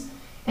organs,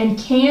 and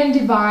can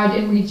divide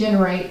and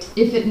regenerate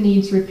if it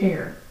needs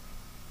repair.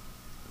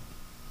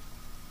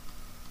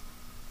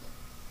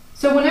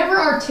 So whenever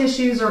our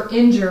tissues are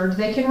injured,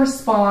 they can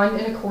respond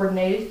in a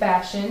coordinated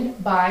fashion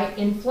by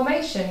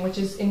inflammation, which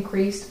is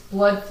increased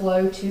blood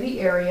flow to the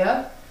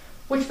area,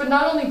 which would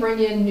not only bring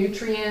in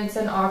nutrients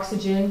and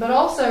oxygen, but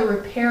also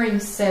repairing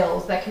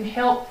cells that can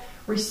help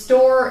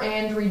restore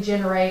and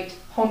regenerate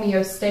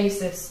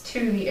homeostasis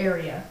to the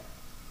area.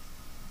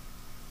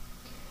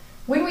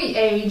 When we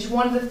age,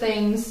 one of the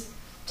things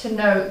to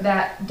note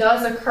that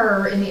does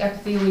occur in the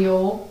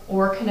epithelial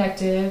or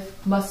connective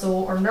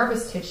muscle or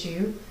nervous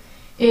tissue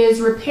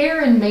is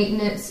repair and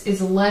maintenance is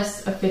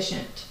less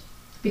efficient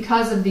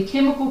because of the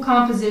chemical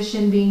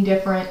composition being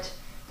different,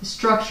 the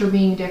structure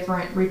being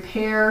different.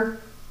 Repair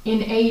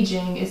in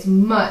aging is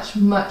much,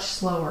 much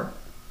slower.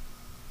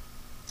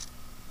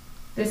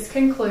 This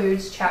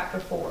concludes Chapter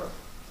 4.